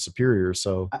far superior.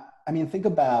 So, I mean, think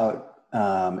about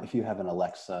if you have an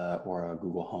Alexa or a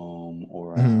Google Home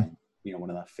or mm-hmm. one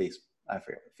of the I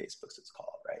forget what Facebook's it's called,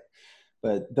 right?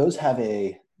 But those have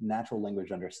a natural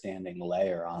language understanding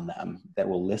layer on them that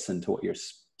will listen to what you're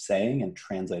saying and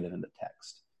translate it into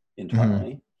text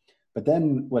internally. Mm-hmm. But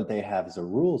then what they have is a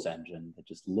rules engine that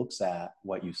just looks at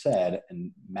what you said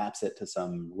and maps it to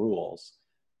some rules,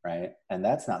 right? And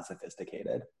that's not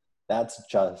sophisticated. That's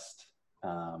just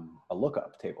a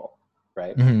lookup table,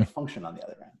 right? Mm-hmm. A function on the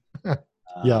other end.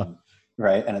 Yeah.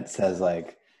 Right. And it says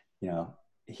like,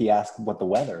 he asked what the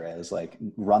weather is, like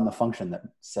run the function that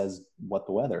says what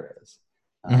the weather is.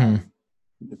 Mm-hmm.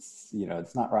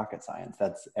 It's not rocket science.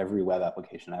 That's every web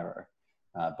application ever.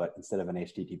 But instead of an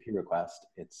HTTP request,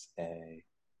 it's a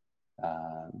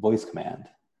voice command,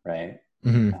 right?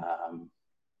 Mm-hmm.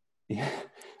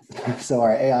 So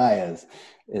our AI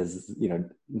is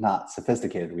not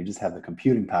sophisticated. We just have the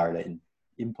computing power to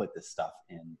input this stuff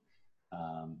in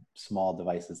small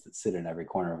devices that sit in every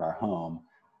corner of our home,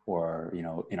 or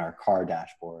in our car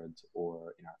dashboards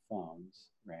or in our phones,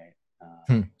 right?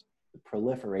 The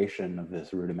proliferation of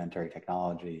this rudimentary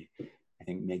technology, I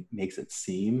think, makes it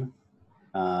seem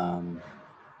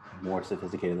more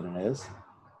sophisticated than it is,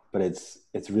 but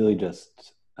it's really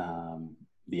just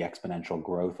the exponential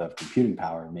growth of computing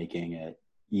power making it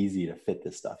easy to fit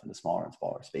this stuff into smaller and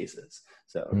smaller spaces.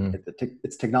 So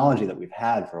it's technology that we've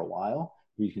had for a while.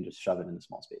 You can just shove it into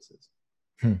small spaces.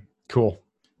 Cool.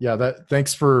 Yeah.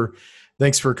 Thanks for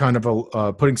kind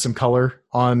of putting some color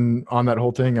on that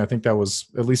whole thing. I think that was,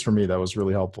 at least for me, that was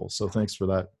really helpful. So thanks for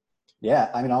that.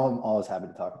 Yeah. I mean, I'm always happy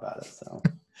to talk about it. So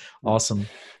awesome.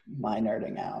 My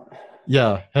nerding out.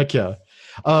 Yeah. Heck yeah.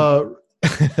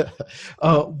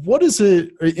 What is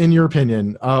it, in your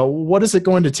opinion, what is it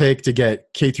going to take to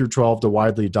get K through 12 to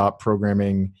widely adopt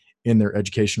programming in their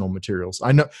educational materials?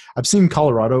 I know I've seen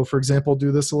Colorado, for example,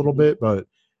 do this a little bit, but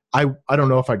I don't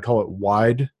know if I'd call it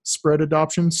widespread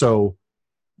adoption. So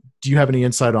do you have any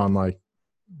insight on like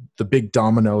the big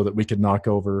domino that we could knock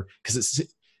over? Because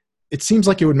it seems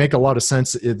like it would make a lot of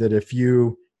sense that if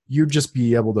you'd just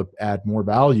be able to add more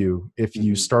value if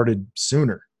you started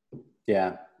sooner.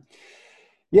 Yeah.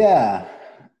 Yeah.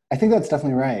 I think that's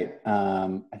definitely right.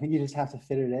 I think you just have to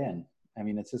fit it in. I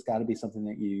mean, it's just got to be something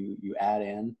that you add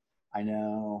in. I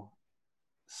know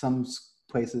some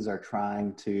places are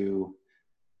trying to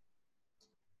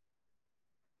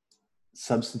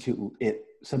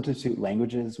substitute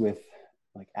languages with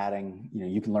like adding,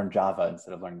 you can learn Java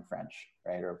instead of learning French,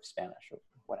 right? Or Spanish or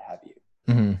what have you.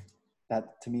 Mm-hmm.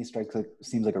 That to me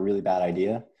seems like a really bad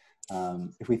idea.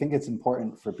 If we think it's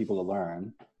important for people to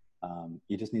learn,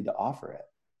 you just need to offer it,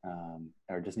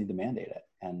 or just need to mandate it.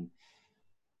 And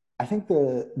I think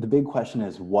the big question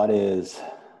is, what's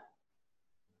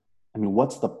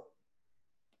the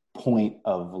point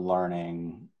of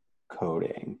learning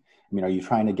coding? I mean, are you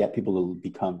trying to get people to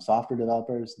become software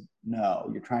developers? No,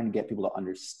 you're trying to get people to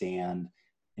understand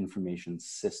information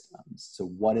systems. So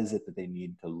what is it that they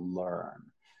need to learn?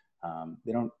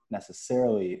 They don't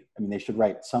necessarily, they should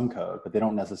write some code, but they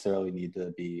don't necessarily need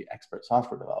to be expert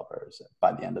software developers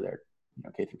by the end of their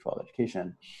K through 12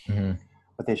 education. Mm-hmm.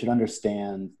 But they should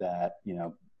understand that,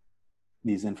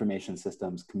 these information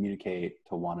systems communicate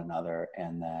to one another,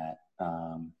 and that,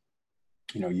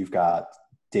 you've got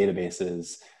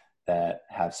databases that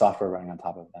have software running on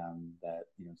top of them that,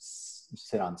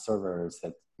 sit on servers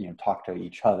that, talk to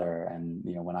each other. And,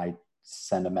 when I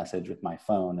send a message with my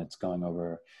phone, it's going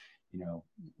over,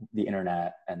 the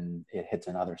internet, and it hits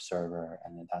another server,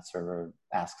 and then that server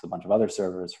asks a bunch of other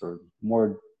servers for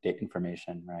more data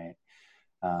information, right?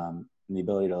 And the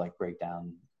ability to like break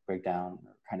down or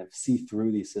kind of see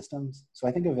through these systems. So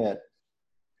I think of it,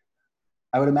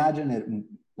 I would imagine it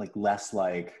like less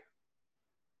like,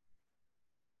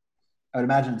 I would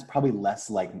imagine it's probably less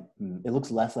like, it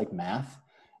looks less like math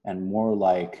and more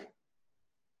like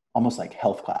almost like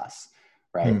health class,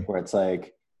 right? Where it's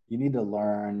like, you need to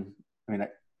learn,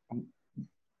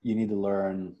 you need to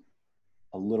learn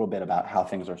a little bit about how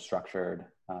things are structured,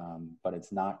 but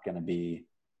it's not going to be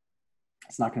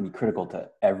it's not going to be critical to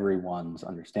everyone's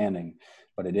understanding,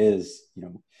 but it is,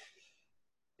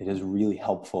 it is really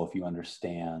helpful if you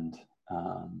understand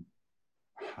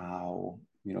how,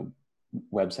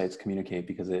 websites communicate,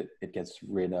 because it gets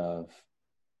rid of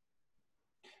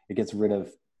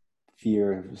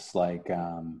fears like,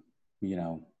 I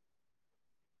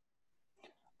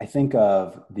think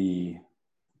of the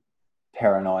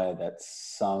paranoia that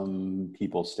some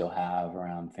people still have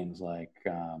around things like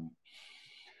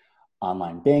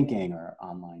online banking or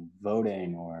online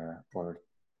voting or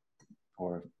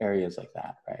areas like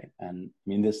that, right? And I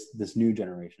mean, this new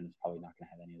generation is probably not going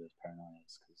to have any of those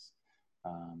paranoias because,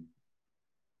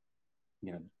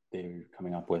 they're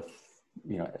coming up with,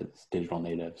 as digital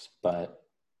natives, but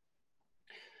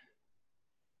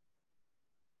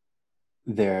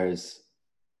there's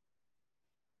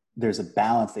a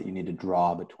balance that you need to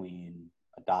draw between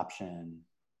adoption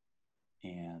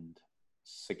and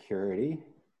security.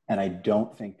 And I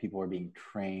don't think people are being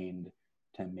trained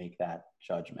to make that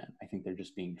judgment. I think they're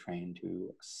just being trained to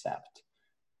accept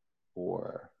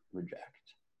or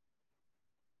reject.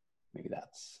 Maybe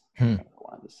that's what I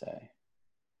wanted to say.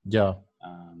 Yeah.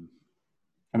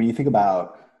 I mean, you think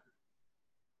about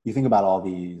all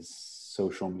these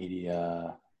social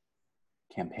media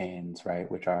campaigns, right?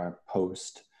 Which are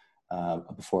post a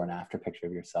before and after picture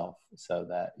of yourself, so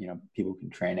that people can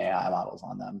train AI models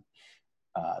on them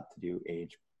to do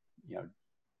age,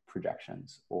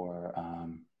 projections. Or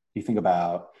you think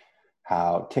about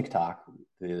how TikTok,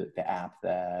 the app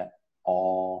that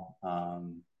all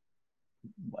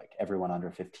like everyone under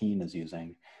 15 is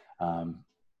using,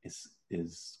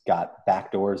 is got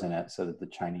backdoors in it so that the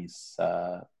Chinese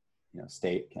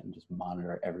state can just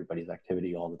monitor everybody's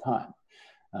activity all the time.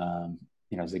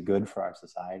 Is it good for our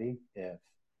society?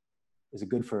 Is it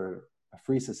good for a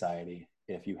free society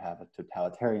if you have a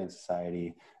totalitarian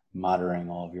society monitoring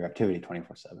all of your activity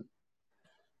 24/7?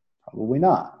 Probably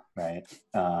not, right?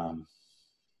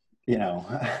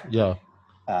 Yeah.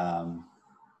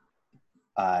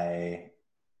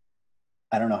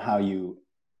 I don't know how you,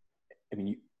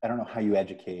 I don't know how you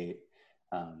educate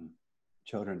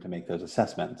children to make those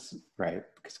assessments, right?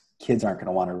 Because kids aren't going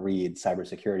to want to read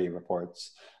cybersecurity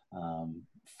reports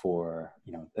for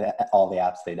all the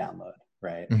apps they download,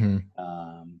 right? Mm-hmm.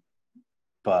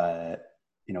 But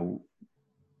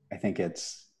I think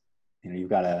it's you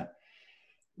got to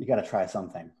try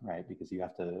something, right? Because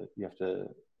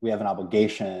we have an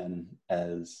obligation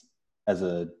as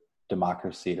a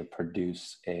democracy to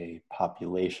produce a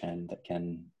population that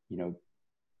can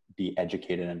be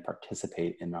educated and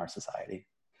participate in our society.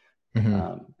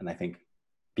 Mm-hmm. And I think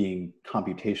being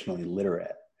computationally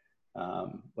literate,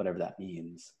 whatever that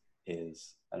means,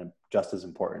 is just as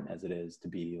important as it is to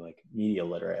be like media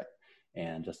literate,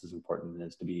 and just as important as it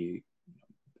is to be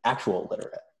actual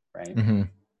literate, right?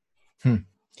 Mm-hmm.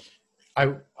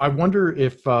 I wonder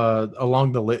if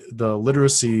along the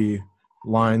literacy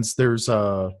lines, there's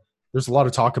a lot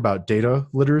of talk about data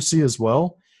literacy as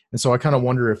well, and so I kind of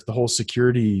wonder if the whole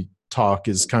security talk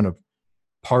is kind of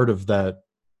part of that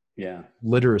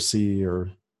literacy,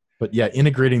 but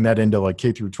integrating that into like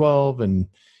K through 12, and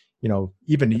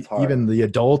even the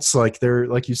adults, like they're,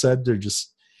 like you said, they're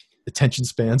just, attention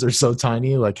spans are so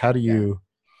tiny. Like how do you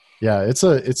it's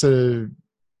a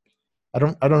I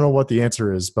don't know what the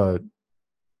answer is, but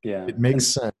it makes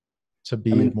sense to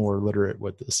be more literate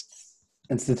with this.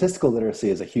 And statistical literacy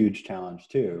is a huge challenge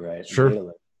too, right? Sure. And data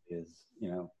literacy is,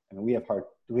 we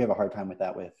have a hard time with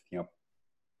that with,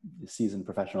 seasoned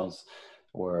professionals,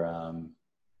 or,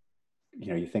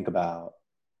 you think about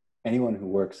anyone who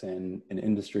works in an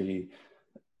industry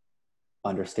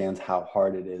understands how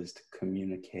hard it is to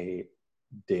communicate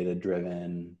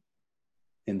data-driven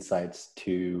insights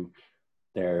to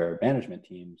their management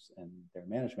teams, and their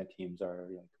management teams are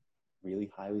really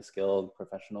highly skilled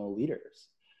professional leaders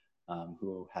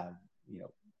who have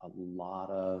a lot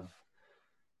of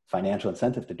financial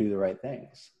incentive to do the right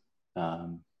things,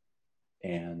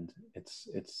 and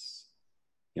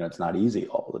it's not easy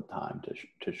all the time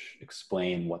to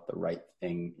explain what the right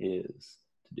thing is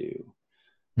to do.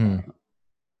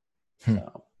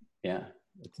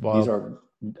 So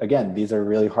these are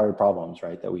really hard problems,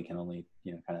 right? That we can only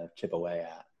kind of chip away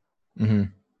at. Mm-hmm.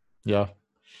 Yeah.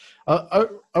 I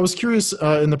was curious,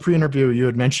 in the pre-interview, you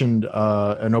had mentioned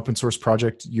an open source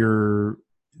project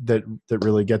that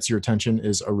really gets your attention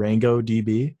is Orango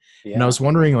DB. Yeah. And I was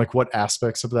wondering like what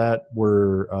aspects of that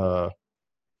were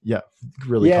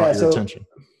really caught your attention.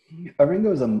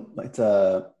 Orango is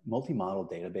a multi-model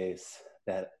database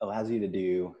that allows you to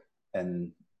do,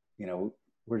 and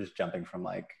we're just jumping from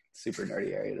like super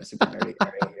nerdy area to super nerdy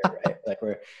area here, right? Like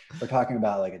we're talking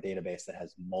about like a database that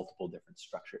has multiple different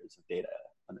structures of data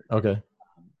under. Okay.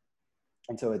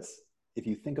 And so if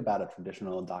you think about a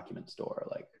traditional document store,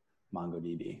 like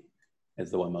MongoDB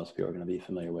is the one most people are going to be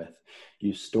familiar with.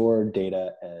 You store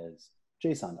data as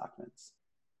JSON documents.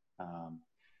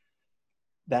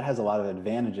 That has a lot of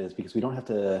advantages because we don't have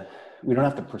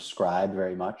to prescribe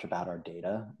very much about our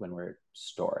data when we're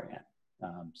storing it.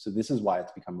 So this is why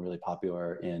it's become really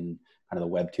popular in kind of the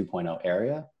Web 2.0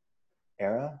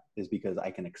 era, is because I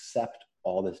can accept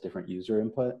all this different user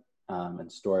input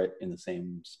and store it in the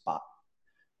same spot.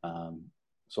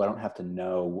 So I don't have to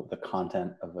know the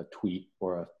content of a tweet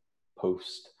or a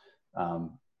post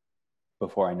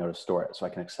before I know to store it. So I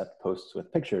can accept posts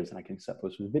with pictures, and I can accept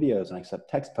posts with videos, and I accept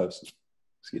text posts,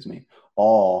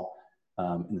 all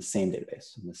in the same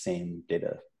database, in the same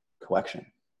data collection.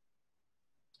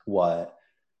 What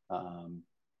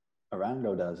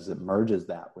Arango does is it merges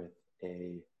that with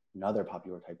another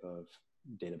popular type of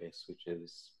database, which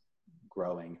is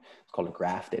growing. It's called a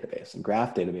graph database. And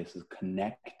graph databases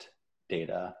connect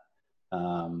data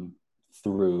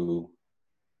through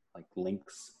like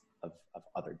links of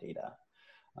other data.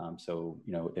 So,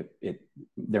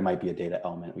 there might be a data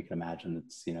element. We can imagine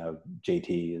it's,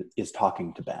 JT is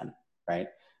talking to Ben, right?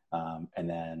 And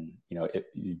then,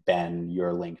 Ben,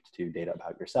 you're linked to data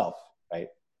about yourself, right?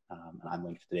 And I'm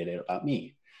linked to data about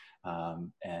me.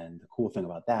 And the cool thing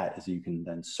about that is you can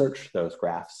then search those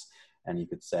graphs, and you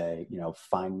could say,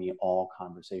 find me all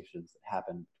conversations that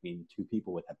happen between two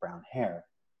people with that brown hair.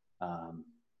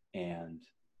 And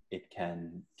it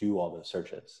can do all those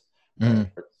searches.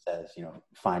 Mm. It says,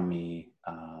 find me,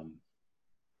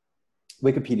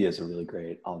 Wikipedia is a really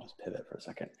great, I'll just pivot for a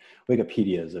second.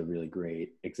 Wikipedia is a really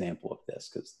great example of this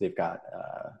because they've got,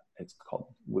 it's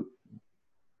called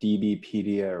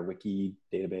DBpedia or Wiki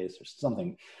database or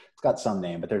something. It's got some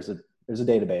name, but there's a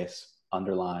database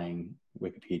underlying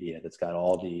Wikipedia that's got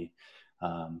all the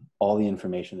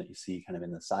information that you see kind of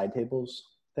in the side tables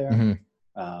there.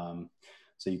 Mm-hmm.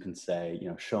 So you can say,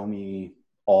 show me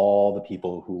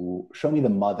the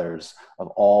mothers of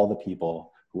all the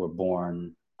people who were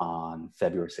born on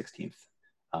February 16th.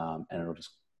 And it'll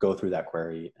just go through that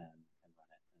query and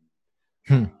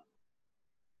run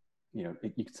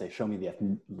it. You could say, show me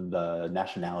the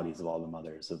nationalities of all the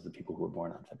mothers of the people who were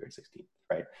born on February 16th,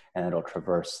 right? And it'll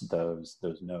traverse those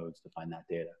nodes to find that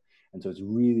data. And so it's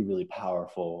really, really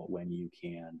powerful when you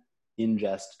can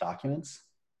ingest documents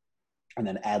and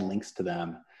then add links to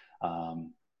them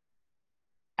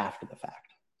after the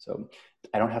fact. So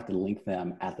I don't have to link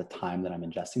them at the time that I'm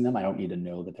ingesting them. I don't need to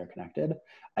know that they're connected.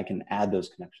 I can add those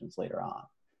connections later on.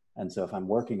 And so if I'm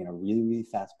working in a really, really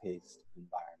fast-paced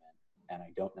environment and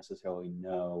I don't necessarily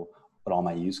know what all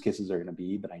my use cases are going to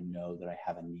be, but I know that I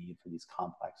have a need for these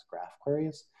complex graph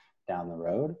queries down the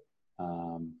road,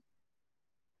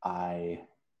 I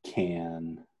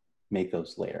can make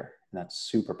those later. And that's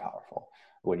super powerful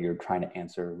when you're trying to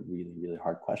answer really, really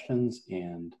hard questions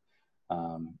and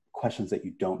questions that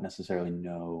you don't necessarily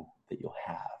know that you'll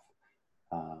have.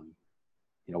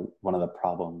 One of the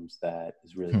problems that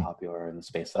is really popular in the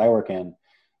space that I work in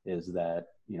is that,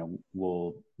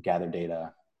 we'll gather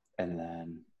data and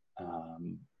then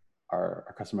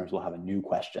our customers will have a new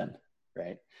question,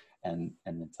 right? And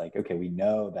it's like, okay, we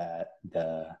know that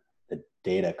the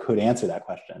data could answer that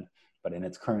question, but in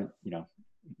its current,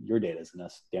 your data is in a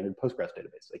standard Postgres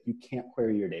database. Like you can't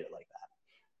query your data like that,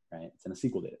 right? It's in a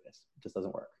SQL database. It just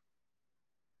doesn't work.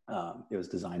 It was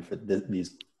designed for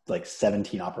these like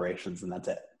 17 operations and that's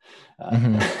it.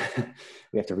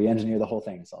 We have to re-engineer the whole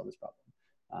thing to solve this problem.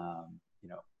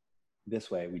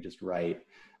 This way we just write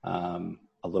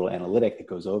a little analytic that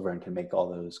goes over and can make all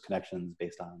those connections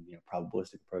based on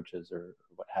probabilistic approaches or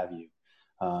what have you.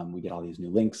 We get all these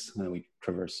new links and then we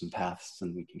traverse some paths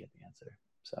and we can get the answer.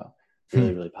 So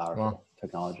really, really powerful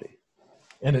technology.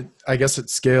 And I guess it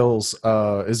scales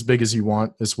as big as you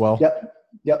want as well.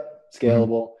 Yep.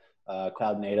 Scalable,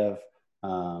 cloud native.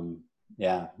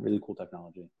 Really cool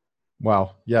technology.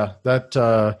 Wow. Yeah. That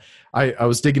I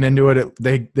was digging into it.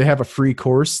 They have a free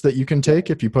course that you can take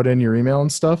if you put in your email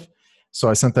and stuff. So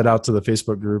I sent that out to the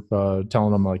Facebook group,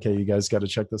 telling them like, hey, you guys got to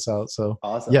check this out. So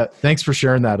awesome. Yeah, thanks for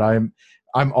sharing that.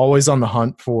 I'm always on the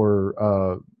hunt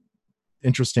for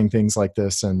interesting things like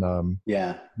this and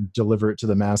deliver it to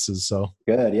the masses. So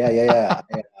good. Yeah.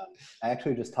 I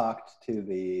actually just talked to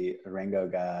the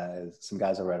Arango guys, some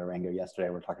guys over at Arango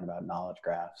yesterday. We're talking about knowledge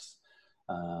graphs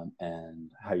and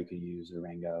how you can use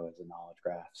Arango as a knowledge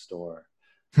graph store.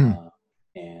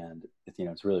 And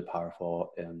it's really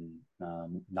powerful. And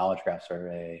knowledge graphs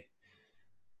are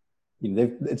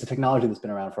it's a technology that's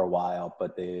been around for a while,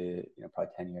 but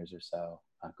probably 10 years or so.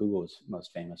 Google is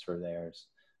most famous for theirs,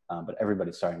 but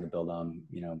everybody's starting to build them.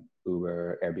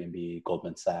 Uber, Airbnb,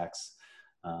 Goldman Sachs.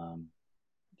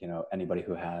 Anybody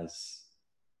who has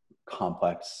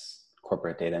complex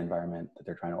corporate data environment that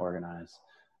they're trying to organize.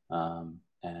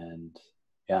 And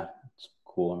yeah, it's a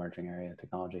cool emerging area of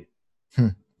technology.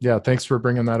 Yeah, thanks for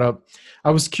bringing that up. I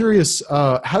was curious,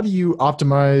 how do you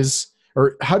optimize,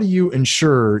 or how do you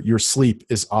ensure your sleep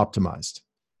is optimized?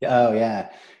 Oh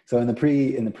yeah. So in the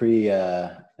pre-interview,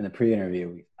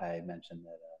 I mentioned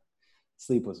that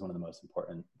sleep was one of the most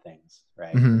important things,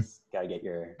 right? Mm-hmm. Got to get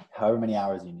your however many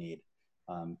hours you need.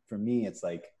 For me, it's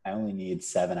like I only need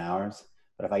 7 hours,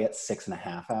 but if I get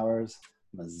 6.5 hours,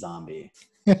 I'm a zombie.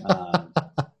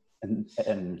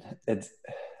 And it's,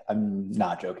 I'm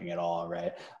not joking at all,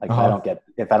 right? Like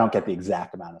if I don't get the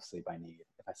exact amount of sleep I need,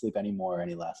 if I sleep any more or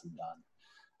any less, I'm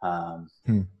done.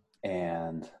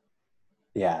 And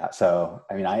yeah, so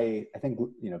I mean, I think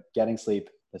getting sleep,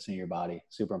 listening to your body,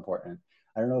 super important.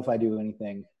 I don't know if I do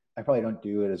anything. I probably don't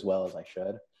do it as well as I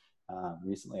should.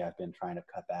 Recently, I've been trying to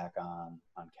cut back on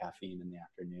caffeine in the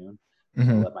afternoon. Mm-hmm.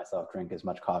 I'll let myself drink as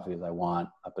much coffee as I want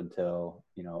up until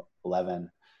 11,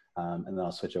 and then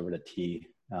I'll switch over to tea.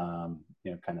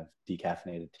 Kind of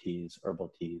decaffeinated teas,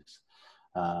 herbal teas,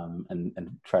 and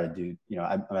try to do.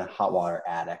 I'm a hot water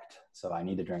addict, so I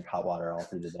need to drink hot water all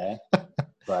through the day.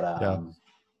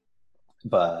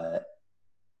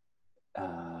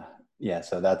 Yeah,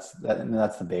 so that's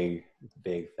the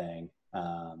big thing.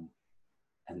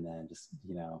 And then just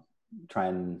try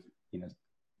and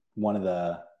one of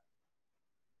the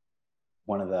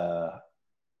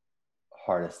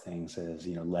hardest things is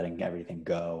letting everything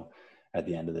go at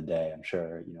the end of the day. I'm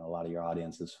sure a lot of your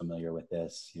audience is familiar with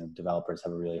this. Developers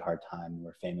have a really hard time.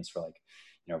 We're famous for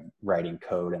writing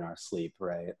code in our sleep,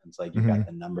 right? It's like you've got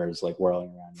the numbers like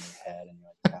whirling around in your head, and you're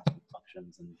like crafting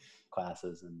functions and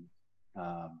classes, and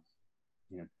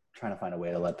trying to find a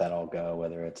way to let that all go,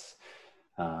 whether it's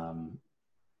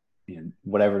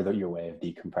whatever your way of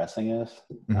decompressing is.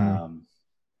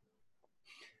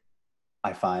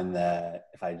 I find that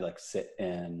if I sit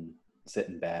in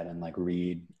bed and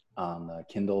read on the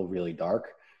Kindle really dark,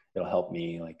 it'll help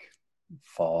me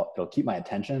it'll keep my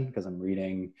attention because I'm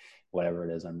reading whatever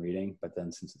it is I'm reading. But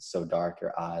then since it's so dark,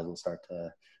 your eyes will start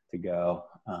to go,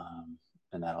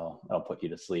 and that'll put you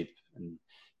to sleep, and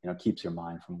keeps your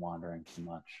mind from wandering too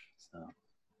much. So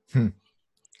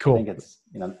Cool. I think it's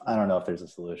I don't know if there's a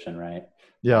solution, right?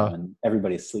 Yeah. And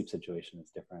everybody's sleep situation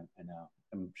is different. I know.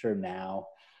 I'm sure now,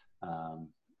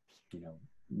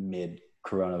 mid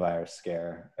coronavirus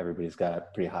scare, everybody's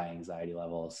got pretty high anxiety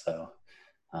levels. So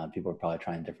people are probably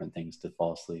trying different things to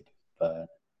fall asleep. But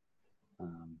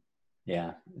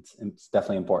yeah, it's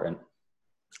definitely important.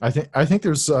 I think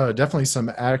there's definitely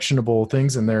some actionable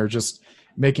things in there. Just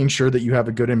making sure that you have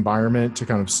a good environment to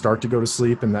kind of start to go to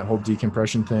sleep, and that whole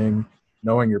decompression thing,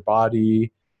 knowing your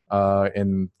body,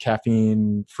 and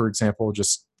caffeine, for example,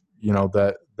 just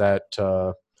that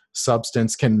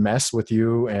substance can mess with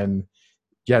you, and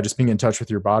yeah, just being in touch with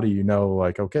your body,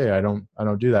 okay, I don't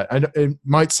do that. It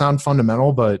might sound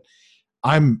fundamental, but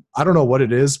I don't know what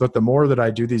it is, but the more that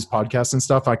I do these podcasts and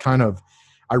stuff, I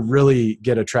really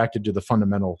get attracted to the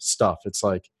fundamental stuff. It's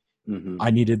like,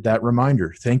 I needed that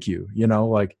reminder. Thank you.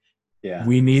 Yeah,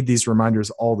 we need these reminders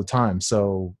all the time.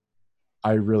 So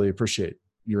I really appreciate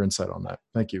your insight on that.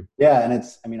 Thank you. Yeah. And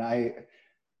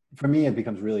for me, it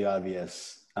becomes really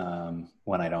obvious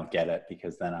when I don't get it,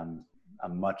 because then I'm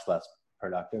much less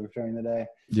productive during the day.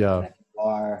 Yeah.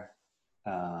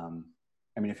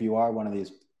 And if you are one of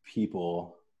these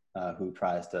people who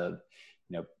tries to,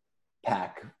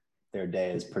 pack their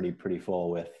days pretty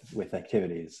full with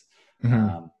activities,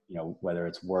 whether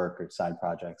it's work or side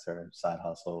projects or side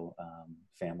hustle,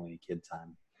 family, kid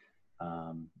time,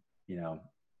 you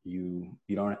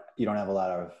don't have a lot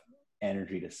of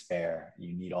energy to spare.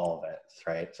 You need all of it,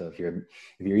 right? So if you're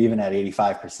even at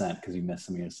 85% because you missed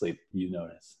some of your sleep, you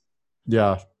notice.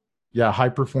 Yeah. High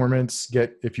performance.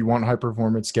 If you want high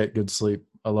performance, get good sleep.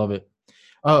 I love it.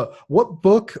 What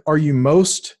book are you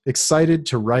most excited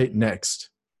to write next?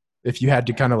 If you had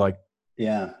to kind of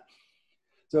Yeah.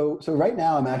 So right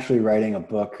now I'm actually writing a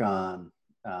book on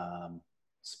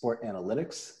sport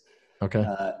analytics. Okay.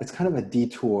 It's kind of a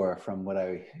detour from what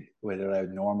I would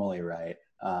normally write.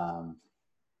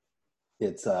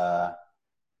 It's a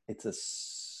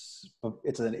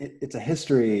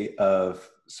history of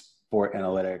sport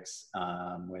analytics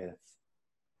with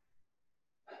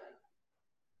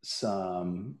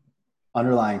some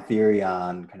underlying theory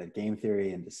on kind of game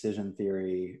theory and decision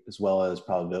theory, as well as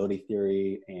probability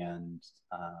theory and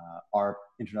R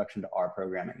introduction to R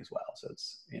programming as well. So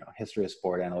it's, you know, history of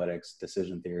sport analytics,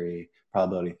 decision theory,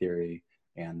 probability theory,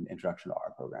 and introduction to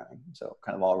R programming. So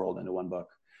kind of all rolled into one book.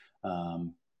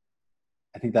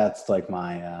 I think that's like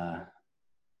my,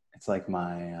 it's like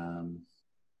my,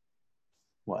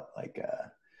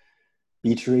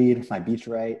 beach read, my beach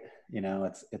write. You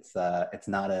know, it's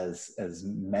not as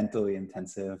mentally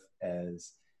intensive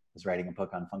as writing a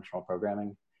book on functional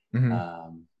programming. Mm-hmm.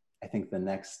 I think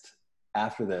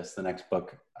after this, the next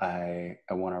book I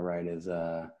want to write is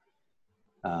I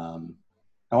want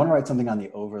to write something on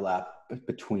the overlap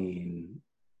between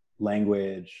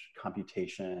language,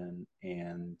 computation,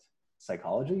 and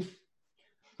psychology.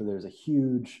 So there's a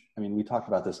huge, I mean, we talked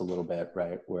about this a little bit,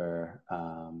 right? Where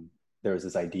there was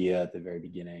this idea at the very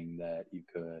beginning that you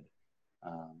could,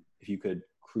 if you could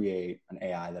create an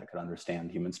AI that could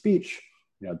understand human speech,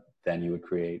 you know, then you would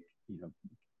create, you know,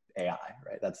 AI,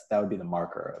 right? That would be the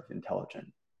marker of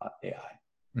intelligent AI,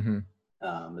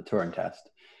 the Turing test.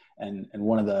 And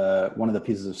one of the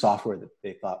pieces of software that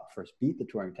they thought first beat the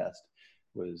Turing test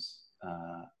was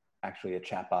actually a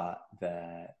chatbot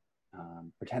that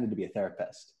pretended to be a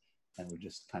therapist and would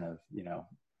just kind of, you know,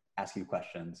 ask you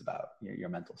questions about your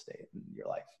mental state and your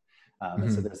life.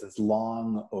 And so there's this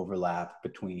long overlap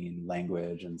between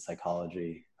language and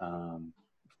psychology,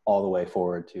 all the way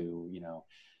forward to, you know,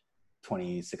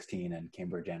 2016 and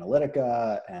Cambridge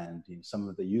Analytica, and, you know, some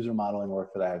of the user modeling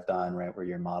work that I've done, right, where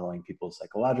you're modeling people's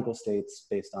psychological states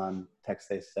based on text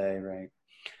they say, right?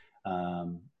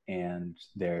 And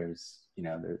there's, you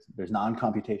know, there's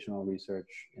non-computational research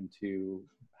into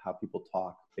how people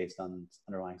talk based on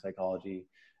underlying psychology,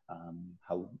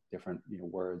 how different, you know,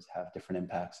 words have different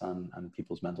impacts on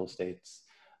people's mental states.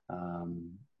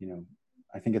 You know,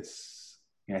 I think it's,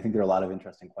 you know, I think there are a lot of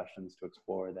interesting questions to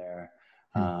explore there.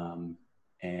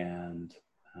 And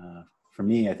for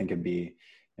me, I think it'd be,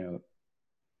 you know,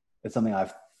 it's something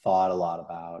I've thought a lot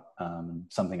about,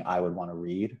 something I would want to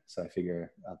read. So I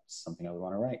figure that's something I would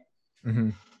want to write.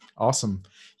 Mm-hmm. Awesome.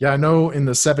 Yeah, I know in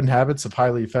the 7 Habits of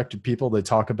Highly Effective People, they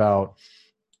talk about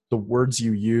the words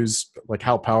you use, like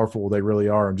how powerful they really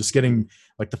are. I'm just getting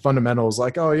like the fundamentals,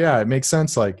 like, oh yeah, it makes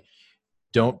sense. Like,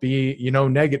 don't be, you know,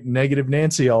 negative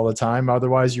Nancy all the time.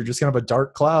 Otherwise you're just gonna have a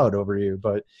dark cloud over you.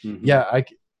 But yeah,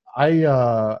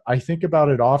 I think about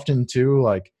it often too,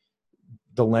 like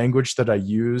the language that I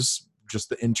use, just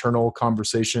the internal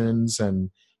conversations,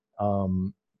 and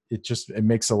it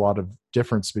makes a lot of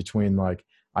difference between like,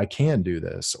 I can do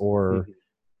this, or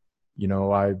you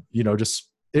know, just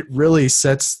it really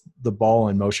sets the ball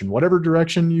in motion, whatever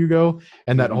direction you go.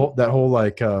 And that whole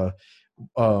like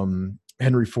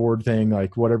Henry Ford thing,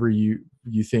 like whatever you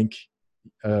think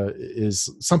is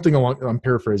something along, I'm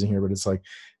paraphrasing here, but it's like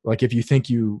if you think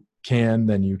you can,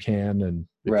 then you can, and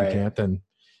if you can't, then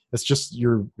it's just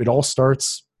it all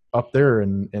starts up there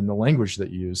in the language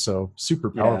that you use. So super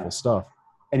powerful stuff.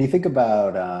 And you think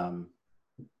about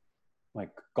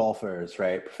like golfers,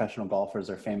 right? Professional golfers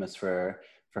are famous for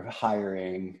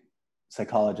hiring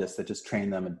psychologists that just train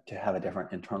them to have a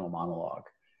different internal monologue.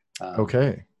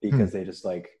 Because they just,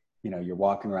 like, you know, you're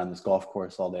walking around this golf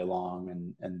course all day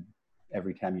long, and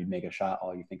every time you make a shot,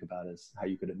 all you think about is how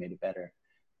you could have made it better.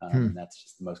 And that's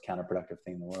just the most counterproductive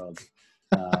thing in the world.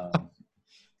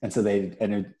 And so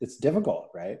it's difficult,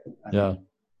 right? I mean,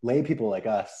 lay people like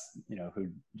us, you know, who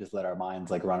just let our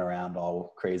minds like run around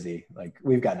all crazy, like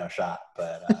we've got no shot.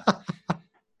 But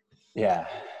yeah.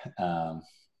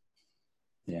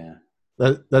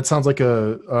 That sounds like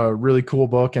a really cool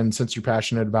book, and since you're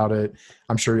passionate about it,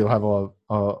 I'm sure you'll have a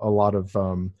lot of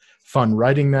fun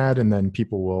writing that, and then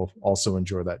people will also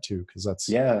enjoy that too, because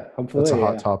that's hopefully that's a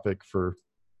hot topic for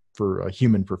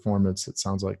human performance, it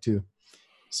sounds like too.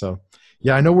 So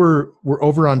yeah, I know we're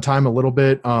over on time a little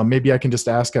bit. Maybe I can just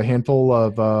ask a handful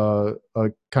of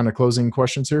kind of closing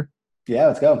questions here. Yeah,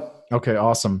 let's go. Okay,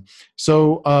 awesome.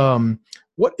 So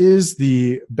what is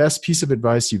the best piece of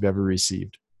advice you've ever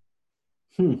received?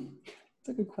 That's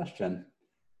a good question.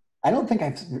 I don't think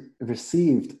I've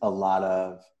received a lot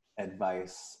of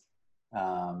advice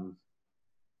in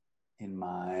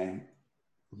my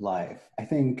life. I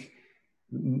think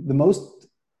the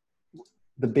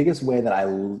biggest way that I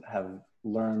have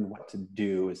learned what to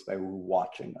do is by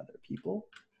watching other people.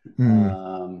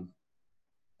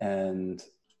 And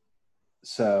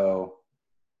so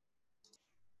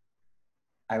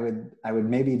I would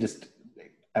maybe just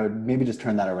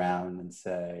turn that around and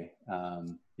say,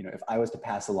 you know, if I was to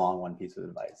pass along one piece of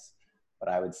advice,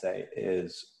 what I would say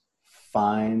is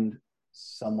find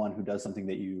someone who does something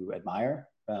that you admire,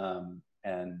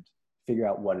 and figure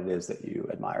out what it is that you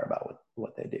admire about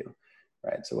what they do,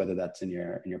 right? So whether that's in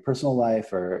your personal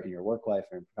life or in your work life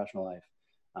or in professional life,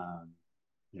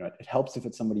 you know, it helps if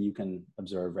it's somebody you can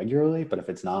observe regularly, but if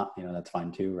it's not, you know, that's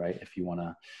fine too, right? If you want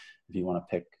to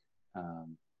pick,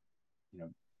 you know,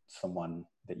 someone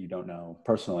that you don't know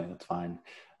personally, that's fine.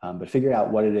 But figure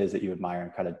out what it is that you admire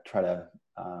and try to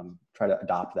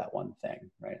adopt that one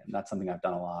thing, right? And that's something I've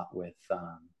done a lot with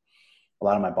a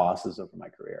lot of my bosses over my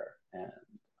career, and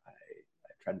I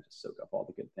try to just soak up all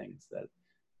the good things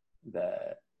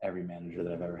that every manager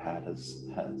that I've ever had has,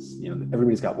 you know,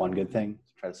 everybody's got one good thing,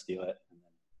 so try to steal it, and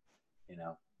then, you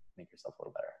know, make yourself a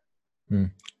little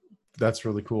better. That's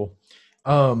really cool.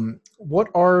 What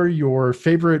are your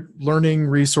favorite learning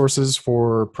resources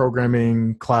for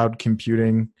programming, cloud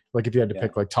computing? Like if you had to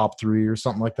pick like top 3 or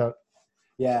something like that.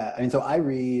 Yeah, I mean, so I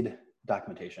read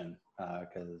documentation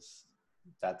because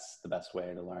that's the best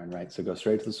way to learn, right? So go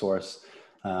straight to the source.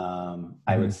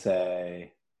 I would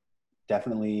say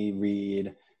definitely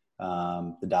read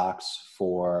the docs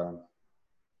for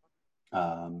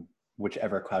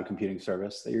whichever cloud computing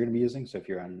service that you're going to be using. So if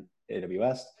you're on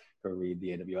AWS, go read the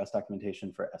AWS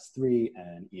documentation for S3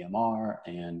 and EMR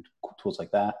and tools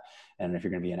like that. And if you're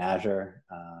going to be in Azure,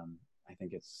 I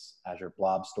think it's Azure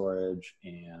Blob Storage,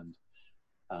 and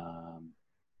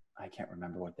I can't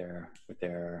remember what their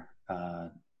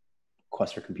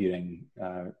cluster computing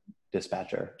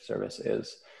dispatcher service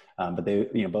is, but they,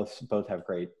 you know, both have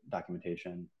great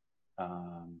documentation.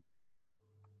 And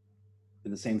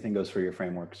the same thing goes for your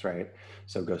frameworks, right?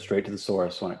 So go straight to the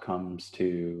source when it comes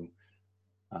to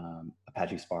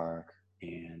Apache Spark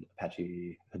and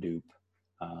Apache Hadoop,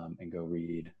 and go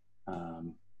read.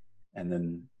 And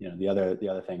then, you know, the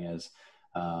other thing is,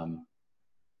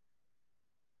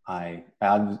 I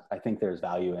think there's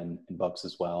value in books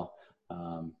as well.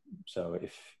 So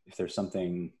if there's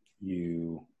something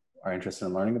you are interested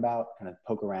in learning about, kind of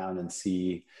poke around and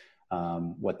see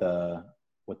what the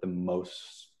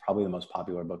probably the most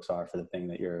popular books are for the thing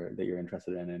that you're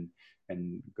interested in,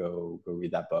 and go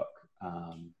read that book.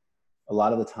 A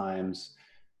lot of the times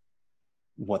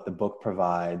what the book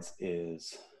provides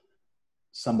is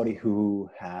somebody who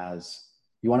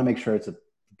you want to make sure it's a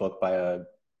book by a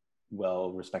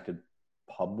well-respected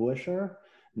publisher,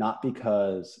 not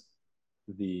because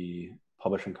the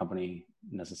publishing company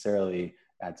necessarily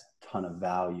adds a ton of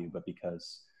value, but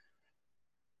because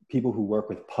people who work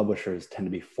with publishers tend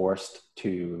to be forced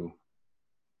to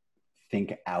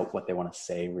think out what they want to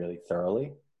say really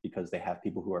thoroughly, because they have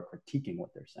people who are critiquing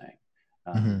what they're saying.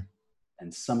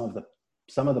 And some of the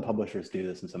publishers do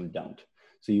this and some don't.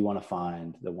 So you want to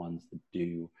find the ones that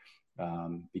do,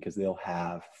 because they'll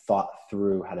have thought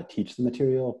through how to teach the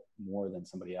material more than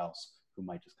somebody else who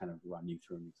might just kind of run you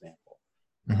through an example,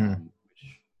 which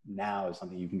now is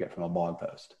something you can get from a blog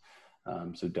post.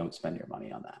 So don't spend your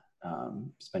money on that.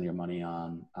 Spend your money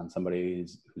on somebody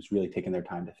who's really taken their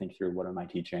time to think through, what am I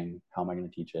teaching? How am I going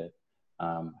to teach it?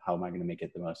 How am I going to make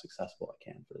it the most accessible I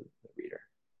can for the reader?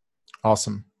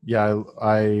 Awesome. Yeah,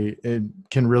 I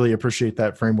can really appreciate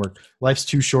that framework. Life's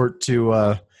too short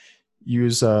to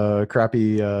use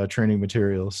crappy training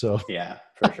material. So yeah,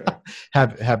 for sure.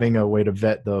 having a way to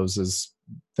vet those is,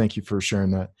 thank you for sharing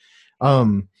that.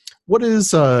 What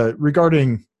is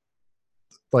regarding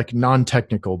like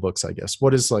non-technical books, I guess,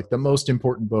 what is like the most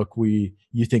important book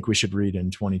you think we should read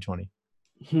in 2020?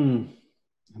 The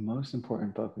most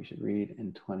important book we should read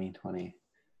in 2020.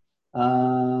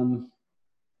 I'm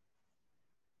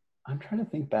trying to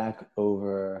think back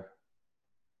over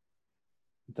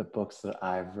the books that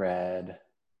I've read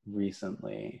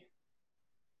recently.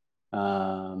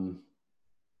 I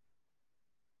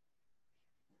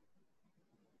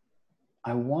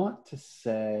want to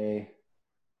say,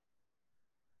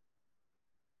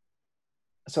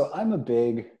 so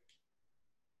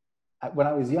when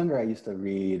I was younger, I used to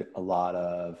read a lot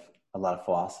of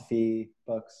philosophy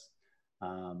books.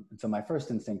 And so my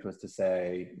first instinct was to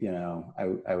say, you know,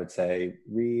 I would say,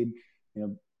 read, you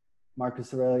know,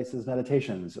 Marcus Aurelius's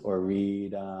Meditations, or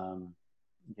read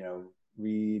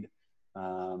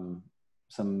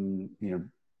some, you know,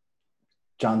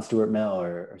 John Stuart Mill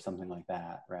or something like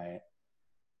that, right?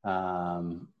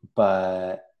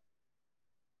 But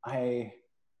I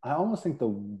almost think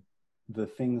the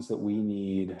things that we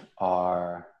need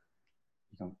are,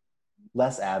 you know,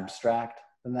 less abstract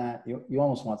than that. You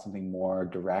almost want something more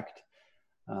direct,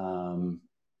 you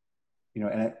know,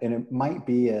 and it might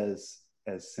be as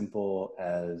simple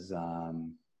as I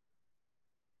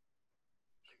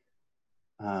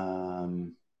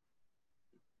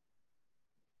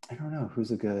don't know,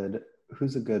 who's a good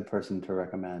person to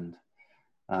recommend.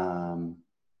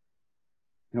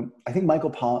 I think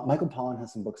Michael Pollan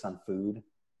has some books on food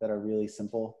that are really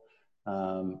simple.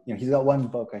 He's got one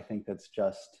book, I think, it's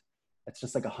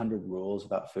just like 100 rules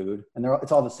about food, and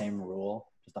it's all the same rule,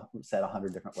 just said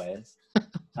 100 different ways.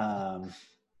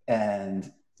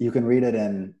 And you can read it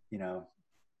in,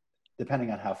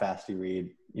 depending on how fast you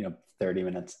read, 30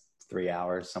 minutes, 3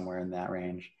 hours, somewhere in that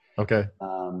range. Okay.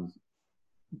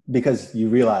 Because you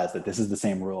realize that this is the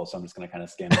same rule, so I'm just going to kind of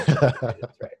skim it.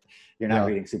 Right. You're not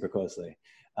reading super closely.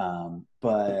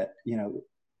 But,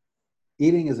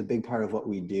 eating is a big part of what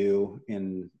we do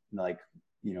in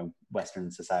Western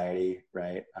society.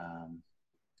 Right.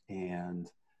 And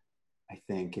I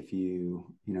think if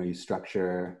you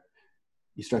structure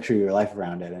your life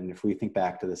around it. And if we think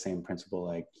back to the same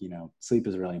principle, sleep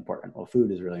is really important. Well,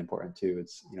 food is really important too.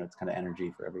 It's kind of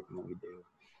energy for everything that we do.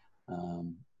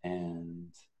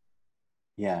 And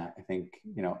yeah, I think,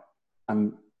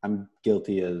 I'm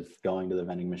guilty of going to the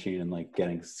vending machine and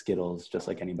getting Skittles just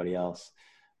like anybody else,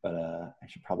 but I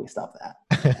should probably stop that.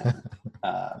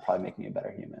 And, probably make me a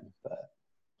better human, but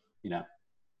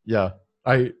Yeah,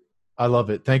 I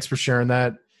love it. Thanks for sharing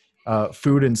that.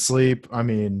 Food and sleep. I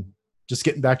mean, just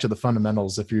getting back to the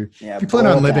fundamentals. If you plan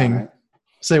on living, right?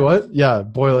 Say what? Yeah.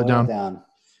 Boil it down.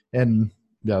 And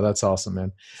yeah, that's awesome,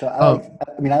 man. So I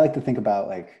like to think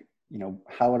about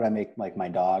how would I make my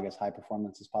dog as high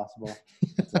performance as possible?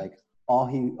 It's all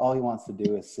he wants to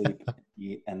do is sleep,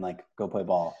 eat, and go play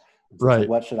ball. So right.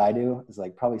 What should I do? Is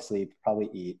probably sleep, probably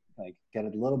eat, get a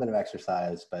little bit of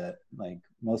exercise, but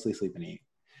mostly sleep and eat.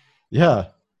 Yeah.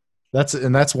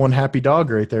 That's one happy dog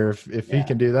right there. If he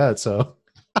can do that. So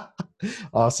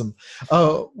awesome.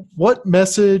 What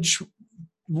message,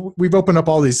 we've opened up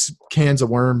all these cans of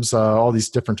worms, all these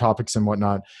different topics and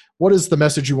whatnot. What is the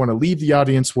message you want to leave the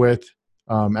audience with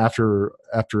after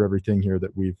everything here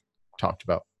that we've talked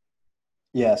about?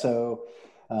 Yeah. So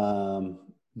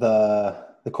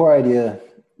the core idea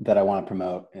that I want to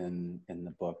promote in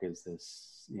the book is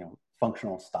this,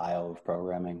 functional style of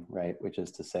programming, right? Which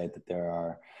is to say that there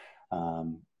are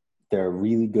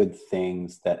really good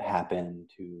things that happen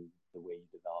to the way you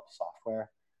develop software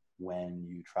when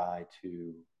you try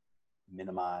to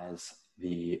minimize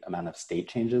the amount of state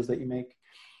changes that you make.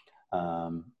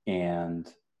 And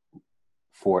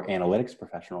for analytics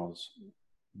professionals,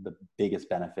 the biggest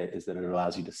benefit is that it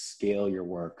allows you to scale your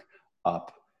work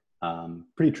up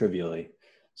pretty trivially.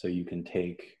 So you can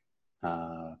take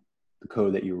the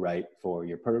code that you write for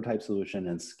your prototype solution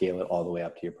and scale it all the way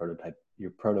up to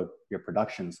your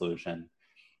production solution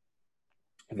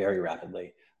very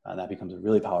rapidly. That becomes a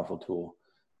really powerful tool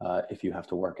if you have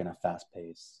to work in a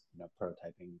fast-paced,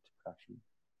 prototyping to production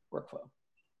workflow.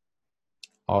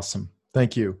 Awesome.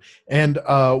 Thank you. And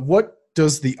what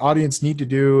does the audience need to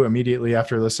do immediately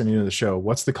after listening to the show?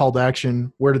 What's the call to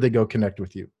action? Where do they go connect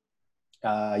with you?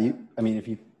 If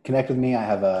you connect with me, I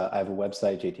have a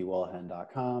website,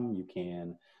 jtwoolahan.com. You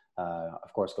can,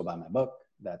 of course, go buy my book.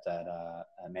 That's at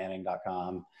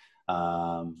manning.com.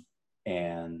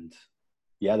 And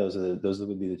yeah, those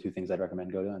would be the two things I'd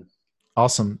recommend go doing.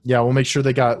 Awesome. Yeah, we'll make sure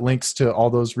they got links to all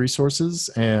those resources.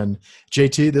 And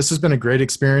JT, this has been a great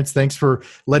experience. Thanks for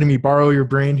letting me borrow your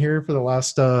brain here for the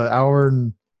last hour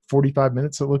and 45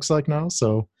 minutes, it looks like now.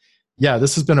 So yeah,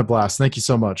 this has been a blast. Thank you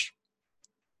so much.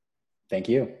 Thank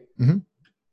you. Mm-hmm.